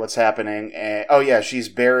forget what's happening. And, she's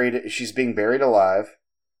being buried alive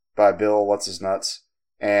by Bill what's his nuts,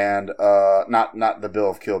 and not the Bill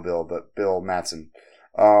of Kill Bill, but Bill Madsen.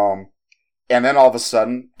 And then all of a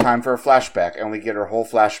sudden, time for a flashback, and we get her whole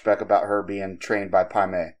flashback about her being trained by Pai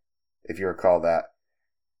Mei, if you recall that.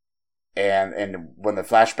 And when the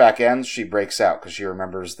flashback ends, she breaks out because she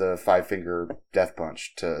remembers the 5-finger death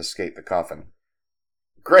punch to escape the coffin.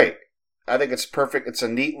 Great. I think it's perfect. It's a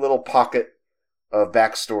neat little pocket of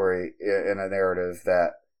backstory in a narrative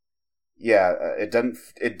that,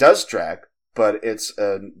 it does drag, but it's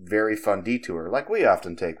a very fun detour, like we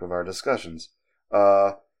often take with our discussions.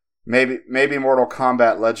 Maybe Mortal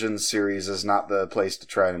Kombat Legends series is not the place to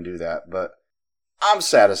try and do that, but I'm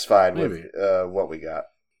satisfied with what we got.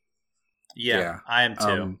 Yeah, I am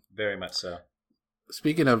too. Very much so.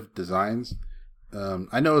 Speaking of designs,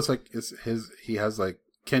 I know Kenshi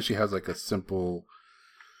has like a simple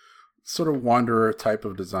sort of wanderer type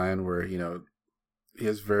of design where, he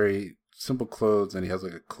has very simple clothes and he has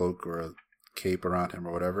like a cloak or a cape around him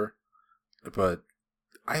or whatever. But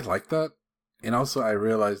I like that. And also I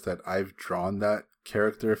realized that I've drawn that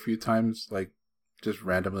character a few times, like just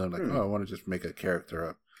randomly. I'm like, I want to just make a character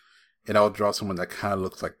up. And I'll draw someone that kind of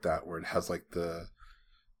looks like that, where it has like the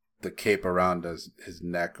cape around his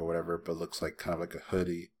neck or whatever, but looks like kind of like a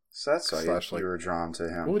hoodie. So that's why you were drawn to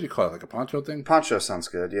him. What would you call it? Like a poncho thing? Poncho sounds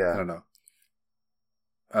good, yeah. I don't know.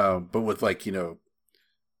 But with like, a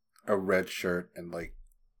red shirt and like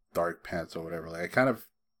dark pants or whatever. Like I kind of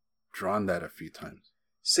drawn that a few times.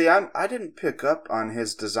 See, I didn't pick up on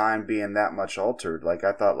his design being that much altered. Like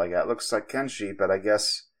I thought, like that looks like Kenshi, but I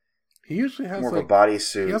guess he usually has more of a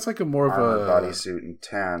bodysuit. He has like a more of a bodysuit in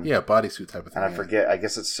 10. Yeah, bodysuit type of thing. And I forget. I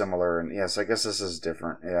guess it's similar. And yes, I guess this is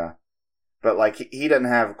different. Yeah, but like he doesn't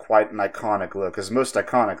have quite an iconic look. His most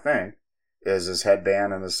iconic thing is his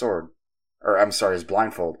headband and his sword, or I'm sorry, his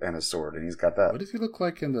blindfold and his sword, and he's got that. What does he look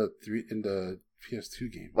like in the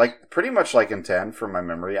PS2 game? Like pretty much like in 10 from my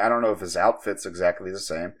memory. I don't know if his outfit's exactly the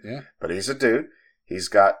same. Yeah, but he's a dude. He's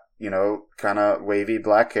got, kind of wavy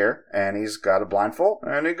black hair, and he's got a blindfold,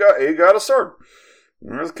 and he got a sword.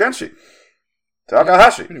 There's Kenshi.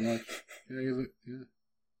 Takahashi. Yeah, pretty much. Yeah.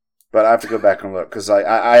 But I have to go back and look, because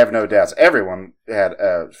I have no doubts. Everyone had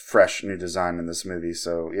a fresh new design in this movie,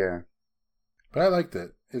 so yeah. But I liked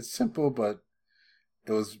it. It's simple, but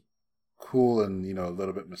it was cool and, a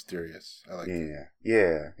little bit mysterious. I like it.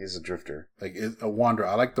 Yeah, he's a drifter. Like a wanderer.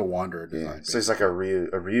 I like the wanderer design. Yeah. So he's like a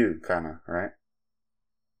Ryu kind of, right?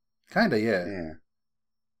 Kind of, yeah. Yeah.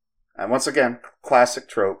 And once again, classic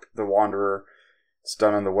trope, the wanderer. It's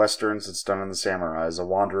done in the westerns, it's done in the samurais. A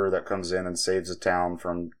wanderer that comes in and saves a town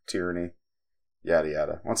from tyranny. Yada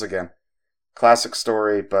yada. Once again, classic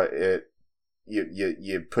story, but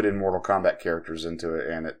you put in Mortal Kombat characters into it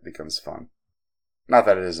and it becomes fun. Not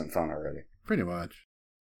that it isn't fun already. Pretty much.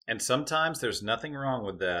 And sometimes there's nothing wrong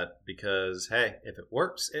with that because, hey, if it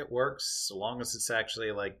works, it works. So long as it's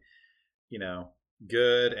actually like,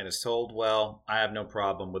 good and it's told well, I have no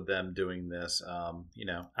problem with them doing this,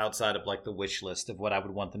 outside of like the wish list of what I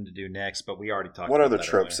would want them to do next. But we already talked about that. What other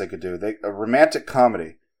tropes they could do? A romantic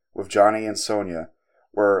comedy with Johnny and Sonya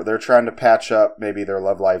where they're trying to patch up maybe their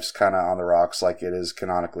love life's kind of on the rocks like it is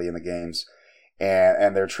canonically in the games.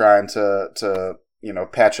 And they're trying to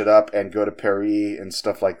patch it up and go to Paris and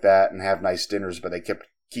stuff like that and have nice dinners, but they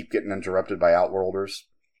keep getting interrupted by Outworlders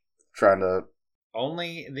trying to...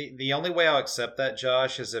 The only way I'll accept that,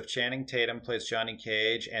 Josh, is if Channing Tatum plays Johnny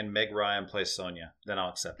Cage and Meg Ryan plays Sonya. Then I'll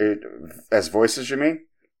accept it. As voices, you mean?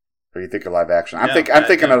 Or you think of live action? I'm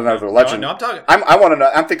thinking of another Legend. No, I'm talking.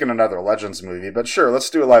 I'm thinking another Legends movie, but sure, let's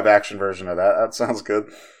do a live action version of that. That sounds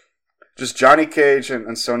good. Just Johnny Cage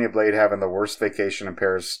and Sonya Blade having the worst vacation in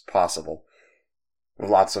Paris possible. with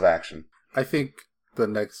lots of action. I think the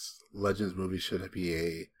next Legends movie should be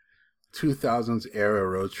a 2000s era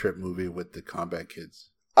road trip movie with the Combat Kids.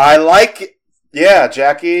 I like it. Yeah,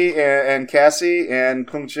 Jackie and Cassie and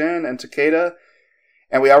Kung Jin and Takeda.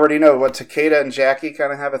 And we already know what Takeda and Jackie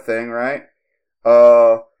kind of have a thing, right?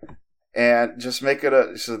 And just make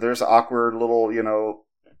it so there's an awkward little,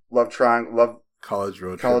 college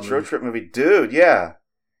road trip movie. Dude, yeah.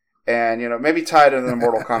 And, maybe tied into the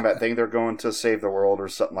Mortal Kombat thing, they're going to save the world or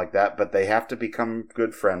something like that, but they have to become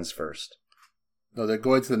good friends first. No, they're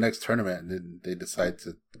going to the next tournament, and then they decide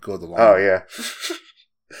to go the long way. Oh, way. yeah.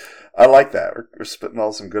 I like that. We're spitting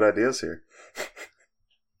all some good ideas here.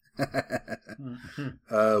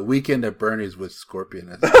 Weekend at Bernie's with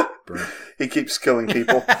Scorpion. He keeps killing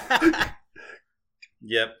people.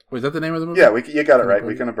 Yep. Wait, is that the name of the movie? Yeah, you got it right.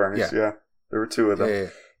 Weekend at Bernie's. Yeah. There were two of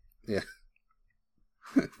them. Yeah.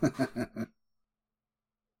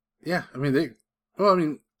 Yeah, I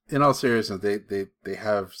mean, in all seriousness, they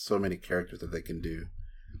have so many characters that they can do.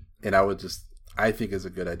 And I think it's a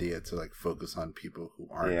good idea to focus on people who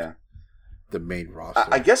aren't the main roster.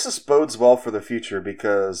 I guess this bodes well for the future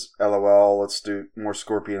because LOL, let's do more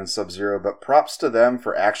Scorpion and Sub-Zero, but props to them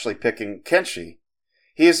for actually picking Kenshi.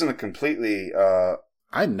 He isn't a completely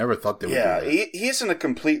I never thought they would do that. He isn't a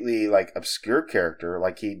completely obscure character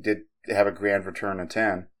like he did have a grand return in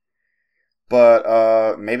 10.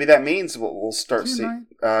 But maybe that means we'll start seeing.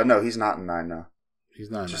 No, he's not in 9. No,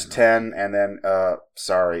 he's not. Just 10, and then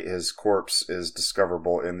his corpse is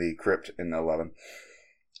discoverable in the crypt in 11.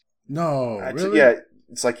 No, really? Yeah,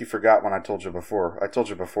 it's like you forgot when I told you before. I told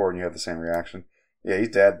you before, and you had the same reaction. Yeah, he's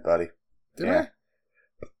dead, buddy. Did I?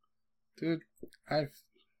 Dude, I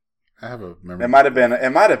have a memory. It might have been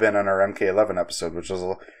in our MK11 episode, which was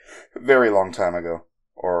a very long time ago.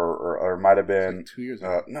 Or it might have been 2 years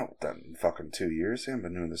ago. No, fucking 2 years. I haven't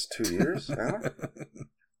been doing this 2 years.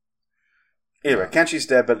 Anyway, Kenshi's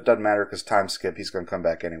dead, but it doesn't matter because time skip. He's going to come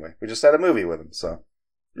back anyway. We just had a movie with him, so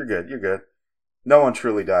you're good. You're good. No one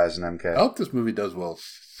truly dies in MK. I hope this movie does well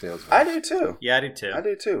sales. I do too. Yeah, I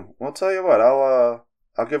do too. Well, I'll tell you what. I'll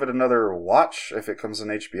give it another watch if it comes on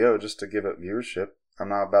HBO just to give it viewership. I'm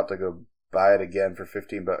not about to go buy it again for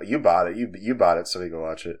 $15. But you bought it. You bought it, so we go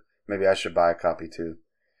watch it. Maybe I should buy a copy too.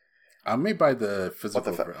 I may buy the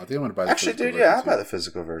physical version. I think I'm going to buy the physical version. Actually, dude, I'll buy the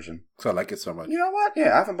physical version. Because I like it so much. You know what?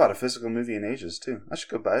 Yeah, I haven't bought a physical movie in ages, too. I should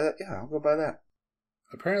go buy that. Yeah, I'll go buy that.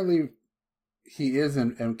 Apparently, he is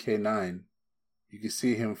in MK9. You can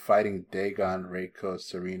see him fighting Dagon, Reiko,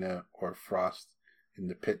 Serena, or Frost in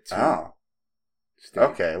the pit, too. Oh.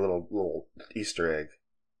 Okay, a little Easter egg.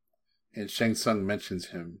 And Shang Tsung mentions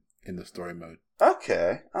him in the story mode.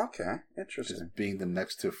 Okay, interesting. Just being the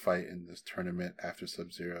next to fight in this tournament after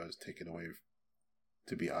Sub-Zero is taken away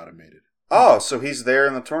to be automated. Oh, so he's there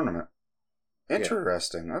in the tournament.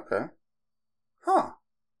 Interesting, yeah. Okay. Huh.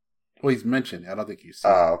 Well, he's mentioned. I don't think you see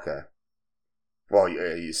him. Oh, okay. Well,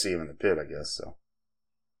 you see him in the pit, I guess, so.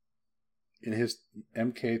 In his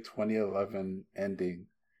MK 2011 ending,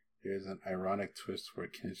 there's an ironic twist where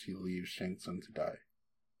Kenshi leaves Shang Tsung to die.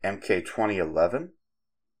 MK 2011?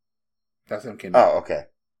 That's MK9. Oh, okay.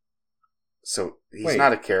 So he's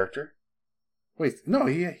not a character? Wait, no,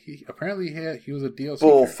 he apparently he was a DLC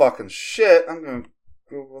Bull character. Fucking shit. I'm going to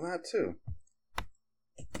Google that too.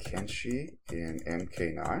 Kenshi in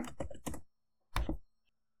MK9?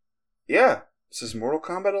 Yeah. This is Mortal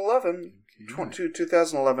Kombat 11.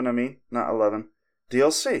 2011, I mean. Not 11.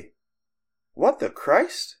 DLC. What the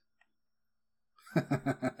Christ?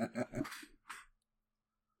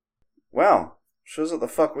 Well, shows what the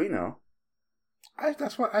fuck we know.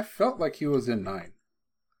 That's what I felt like he was in 9.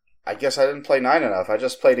 I guess I didn't play 9 enough. I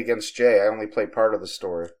just played against Jay. I only played part of the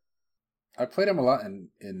story. I played him a lot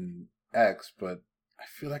in X, but I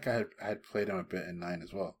feel like I had played him a bit in 9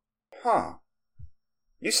 as well. Huh.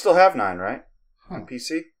 You still have 9, right? Huh. On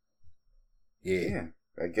PC? Yeah.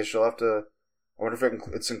 I guess you'll have to... I wonder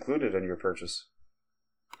if it's included in your purchase.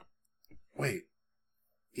 Wait.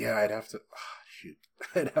 Yeah, I'd have to... Oh, shoot.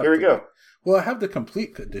 Here we go. Well, I have the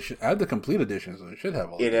complete edition. So I should have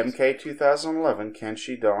all in MK 2011,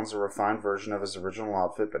 Kenshi dons a refined version of his original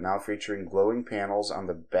outfit, but now featuring glowing panels on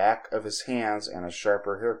the back of his hands and a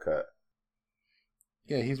sharper haircut.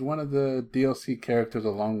 Yeah, he's one of the DLC characters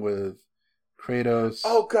along with Kratos.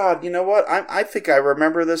 Oh, God, you know what? I think I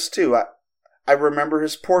remember this, too. I remember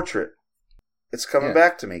his portrait. It's coming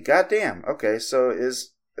back to me. God damn. Okay, so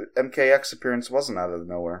his MKX appearance wasn't out of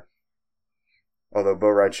nowhere. Although Bo'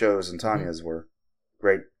 Rai Cho's and Tanya's were.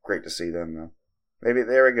 Great to see them, though. Maybe,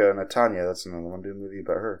 there we go. And Tanya, that's another one. Do a movie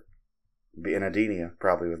about her. Be in Adenia,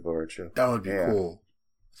 probably with Bo' Rai Cho. That would be cool.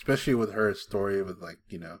 Especially with her story with,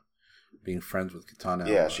 being friends with Katana.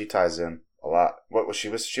 Yeah, she ties in a lot. What was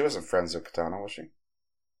she? She wasn't friends with Katana, was she?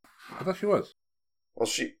 I thought she was. Well,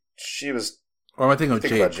 she was. Or am I thinking of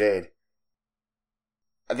Jade? About Jade.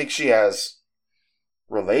 I think she has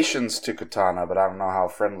relations to Katana, but I don't know how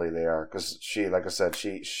friendly they are because she, like I said,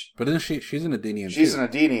 she but isn't she's an Edenian? She's an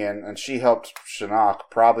Edenian, and she helped Shinnok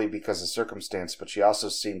probably because of circumstance, but she also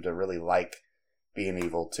seemed to really like being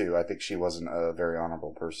evil too. I think she wasn't a very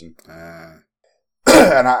honorable person.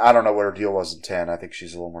 And I don't know what her deal was in 10. I think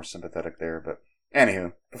she's a little more sympathetic there. But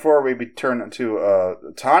anywho, before we turn into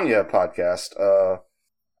Tanya podcast,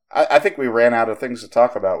 I think we ran out of things to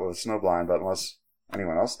talk about with Snowblind, but unless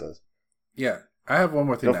anyone else does. Yeah, I have one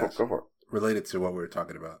more thing go for it. Related to what we were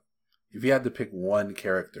talking about. If you had to pick one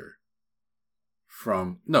character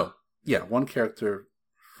one character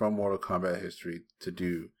from Mortal Kombat history to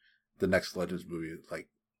do the next Legends movie, like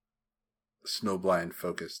Snowblind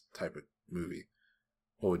focused type of movie,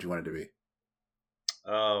 what would you want it to be?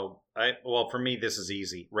 Oh, well, for me, this is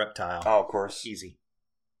easy. Reptile. Oh, of course. Easy.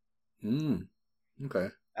 Okay.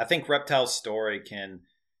 I think Reptile's story can...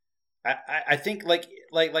 I think like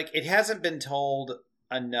it hasn't been told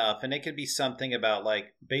enough, and it could be something about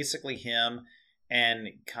like basically him and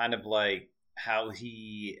kind of like how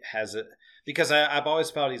he has it, because I've always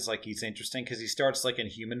felt he's interesting because he starts like in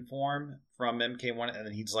human form from MK1 and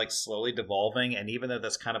then he's like slowly devolving, and even though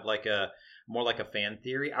that's kind of like more like a fan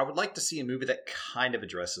theory, I would like to see a movie that kind of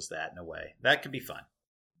addresses that in a way. That could be fun.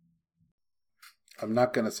 I'm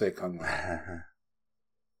not gonna say Kung Lao.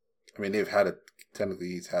 I mean, technically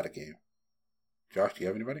he's had a game. Josh, do you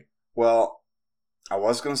have anybody? Well, I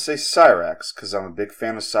was going to say Cyrax, because I'm a big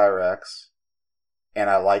fan of Cyrax, and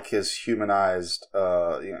I like his humanized,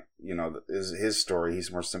 his story.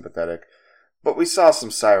 He's more sympathetic. But we saw some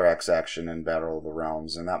Cyrax action in Battle of the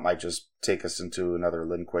Realms, and that might just take us into another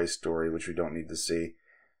Lin Kuei story, which we don't need to see.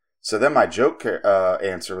 So then my joke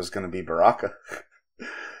answer was going to be Baraka.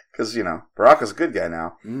 Because, Baraka's a good guy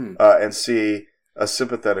now. And see a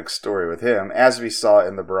sympathetic story with him, as we saw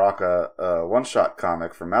in the Baraka one-shot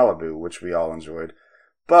comic from Malibu, which we all enjoyed.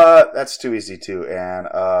 But that's too easy too, and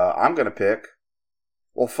I'm going to pick...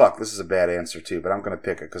 Well, fuck, this is a bad answer too, but I'm going to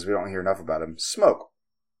pick it because we don't hear enough about him. Smoke.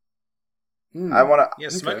 I want to... Yeah,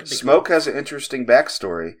 Smoke has an interesting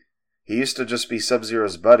backstory. He used to just be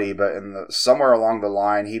Sub-Zero's buddy, but somewhere along the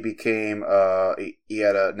line, he became... he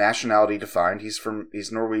had a nationality defined.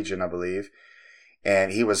 He's Norwegian, I believe.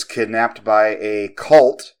 And he was kidnapped by a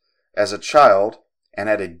cult as a child and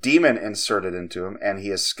had a demon inserted into him, and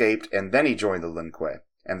he escaped, and then he joined the Lin Kuei.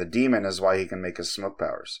 And the demon is why he can make his smoke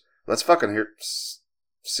powers. Let's fucking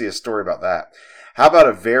see a story about that. How about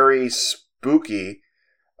a very spooky,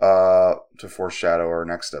 to foreshadow our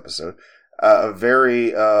next episode, a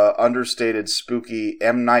very understated, spooky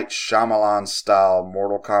M. Night Shyamalan-style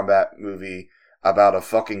Mortal Kombat movie about a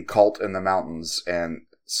fucking cult in the mountains, and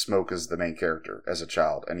Smoke is the main character as a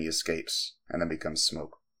child, and he escapes and then becomes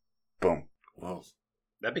Smoke. Boom. Whoa.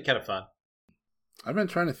 That'd be kind of fun. I've been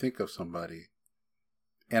trying to think of somebody,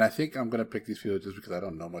 and I think I'm going to pick these people just because I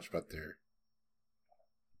don't know much about their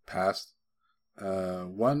past.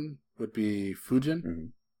 One would be Fujin. Mm-hmm.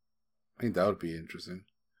 I think that would be interesting.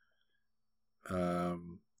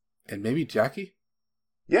 And maybe Jackie?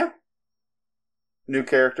 Yeah. New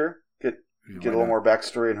character. Get a little more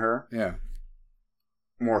backstory in her. Yeah.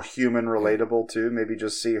 More human relatable too. Maybe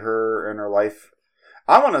just see her in her life.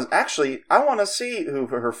 I want to see who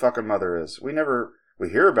her fucking mother is. We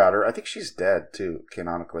hear about her. I think she's dead too,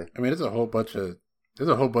 canonically. I mean, there's a whole bunch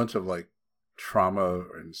of like trauma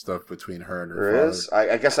and stuff between her and her father. There is.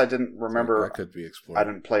 I guess I didn't remember. So that could be explored. I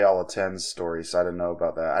didn't play all of 10's story, so I didn't know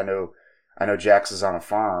about that. I know Jax is on a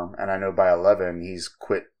farm, and I know by 11 he's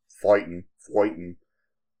quit fighting.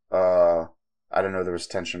 I don't know there was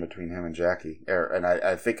tension between him and Jackie. And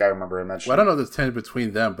I think I remember him mentioning... Well, I don't know if there's tension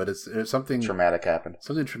between them, but it's something... Traumatic happened.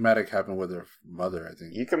 Something traumatic happened with their mother, I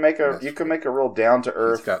think. You can make a real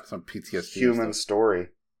down-to-earth... He's got some PTSD human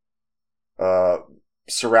story.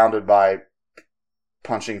 Surrounded by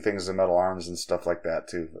punching things in metal arms and stuff like that,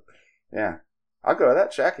 too. But, yeah. I'll go with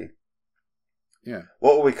that, Jackie. Yeah.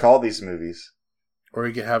 What will we call these movies? Or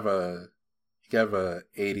you could have a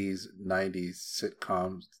 80s, 90s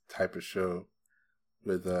sitcom type of show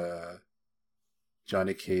with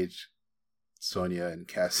Johnny Cage, Sonya, and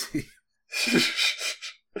Cassie.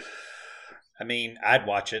 I mean, I'd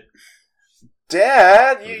watch it.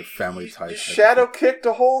 Dad, you family type. You shadow kicked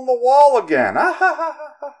a hole in the wall again.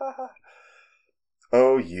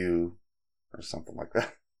 Oh, you. Or something like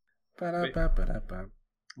that.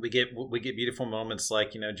 We get beautiful moments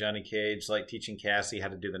like, Johnny Cage like teaching Cassie how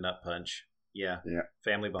to do the nut punch. Yeah. Yeah.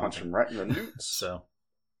 Family bonding. Punch him right in the nuts. So.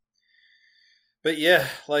 But yeah,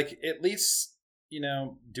 like at least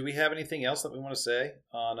do we have anything else that we want to say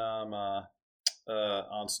on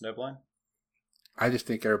Snowblind? I just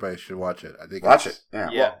think everybody should watch it. I think watch it. Yeah.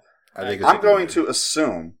 Well, I think I'm going to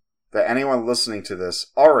assume that anyone listening to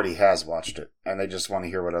this already has watched it, and they just want to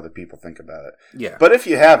hear what other people think about it. Yeah. But if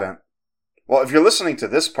you haven't, well, if you're listening to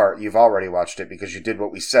this part, you've already watched it because you did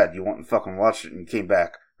what we said. You went and fucking watched it and you came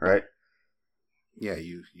back, right? Yeah,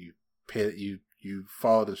 you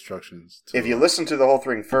followed instructions. If you listen to the whole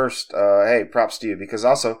thing first, hey, props to you, because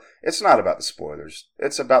also, it's not about the spoilers.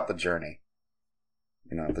 It's about the journey.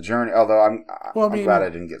 The journey, although I'm glad I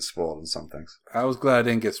didn't get spoiled in some things. I was glad I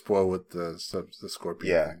didn't get spoiled with the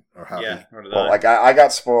Scorpion thing. Or how I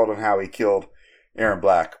got spoiled on how he killed Aaron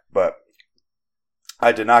Black, but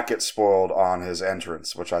I did not get spoiled on his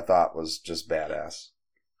entrance, which I thought was just badass.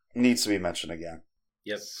 Needs to be mentioned again.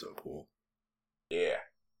 Yep. So cool. Yeah.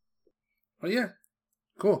 Well, yeah.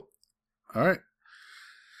 Cool. All right.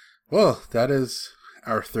 Well, that is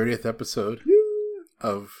our 30th episode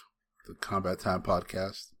of the Combat Time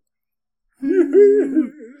Podcast.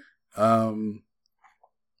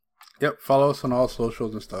 Yep, follow us on all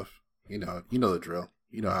socials and stuff. You know the drill.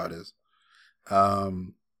 You know how it is.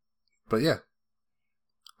 But yeah,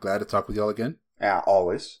 glad to talk with y'all again. Yeah,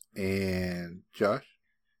 always. And Josh,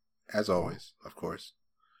 as always, of course.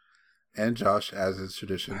 And Josh, as is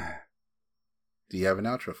tradition, do you have an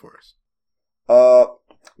outro for us?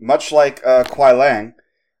 Much like Kuai Lang,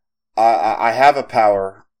 I have a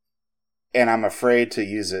power. And I'm afraid to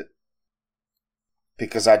use it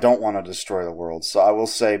because I don't want to destroy the world. So I will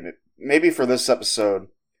say, maybe for this episode,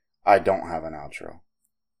 I don't have an outro.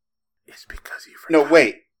 It's because you forgot. No,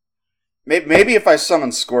 wait. Maybe if I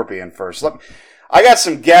summon Scorpion first. I got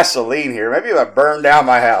some gasoline here. Maybe if I burn down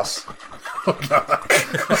my house. Oh, God.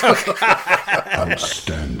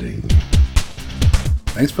 Outstanding.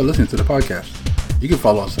 Thanks for listening to the podcast. You can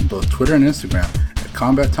follow us on both Twitter and Instagram at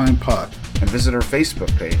Combat Time Pod. And visit our Facebook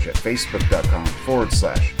page at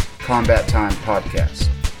facebook.com/Combat Time Podcast.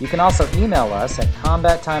 You can also email us at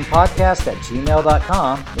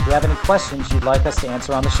combattimepodcast@gmail.com if you have any questions you'd like us to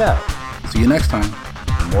answer on the show. See you next time.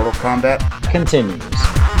 Mortal Kombat continues.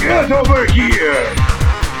 Get over here!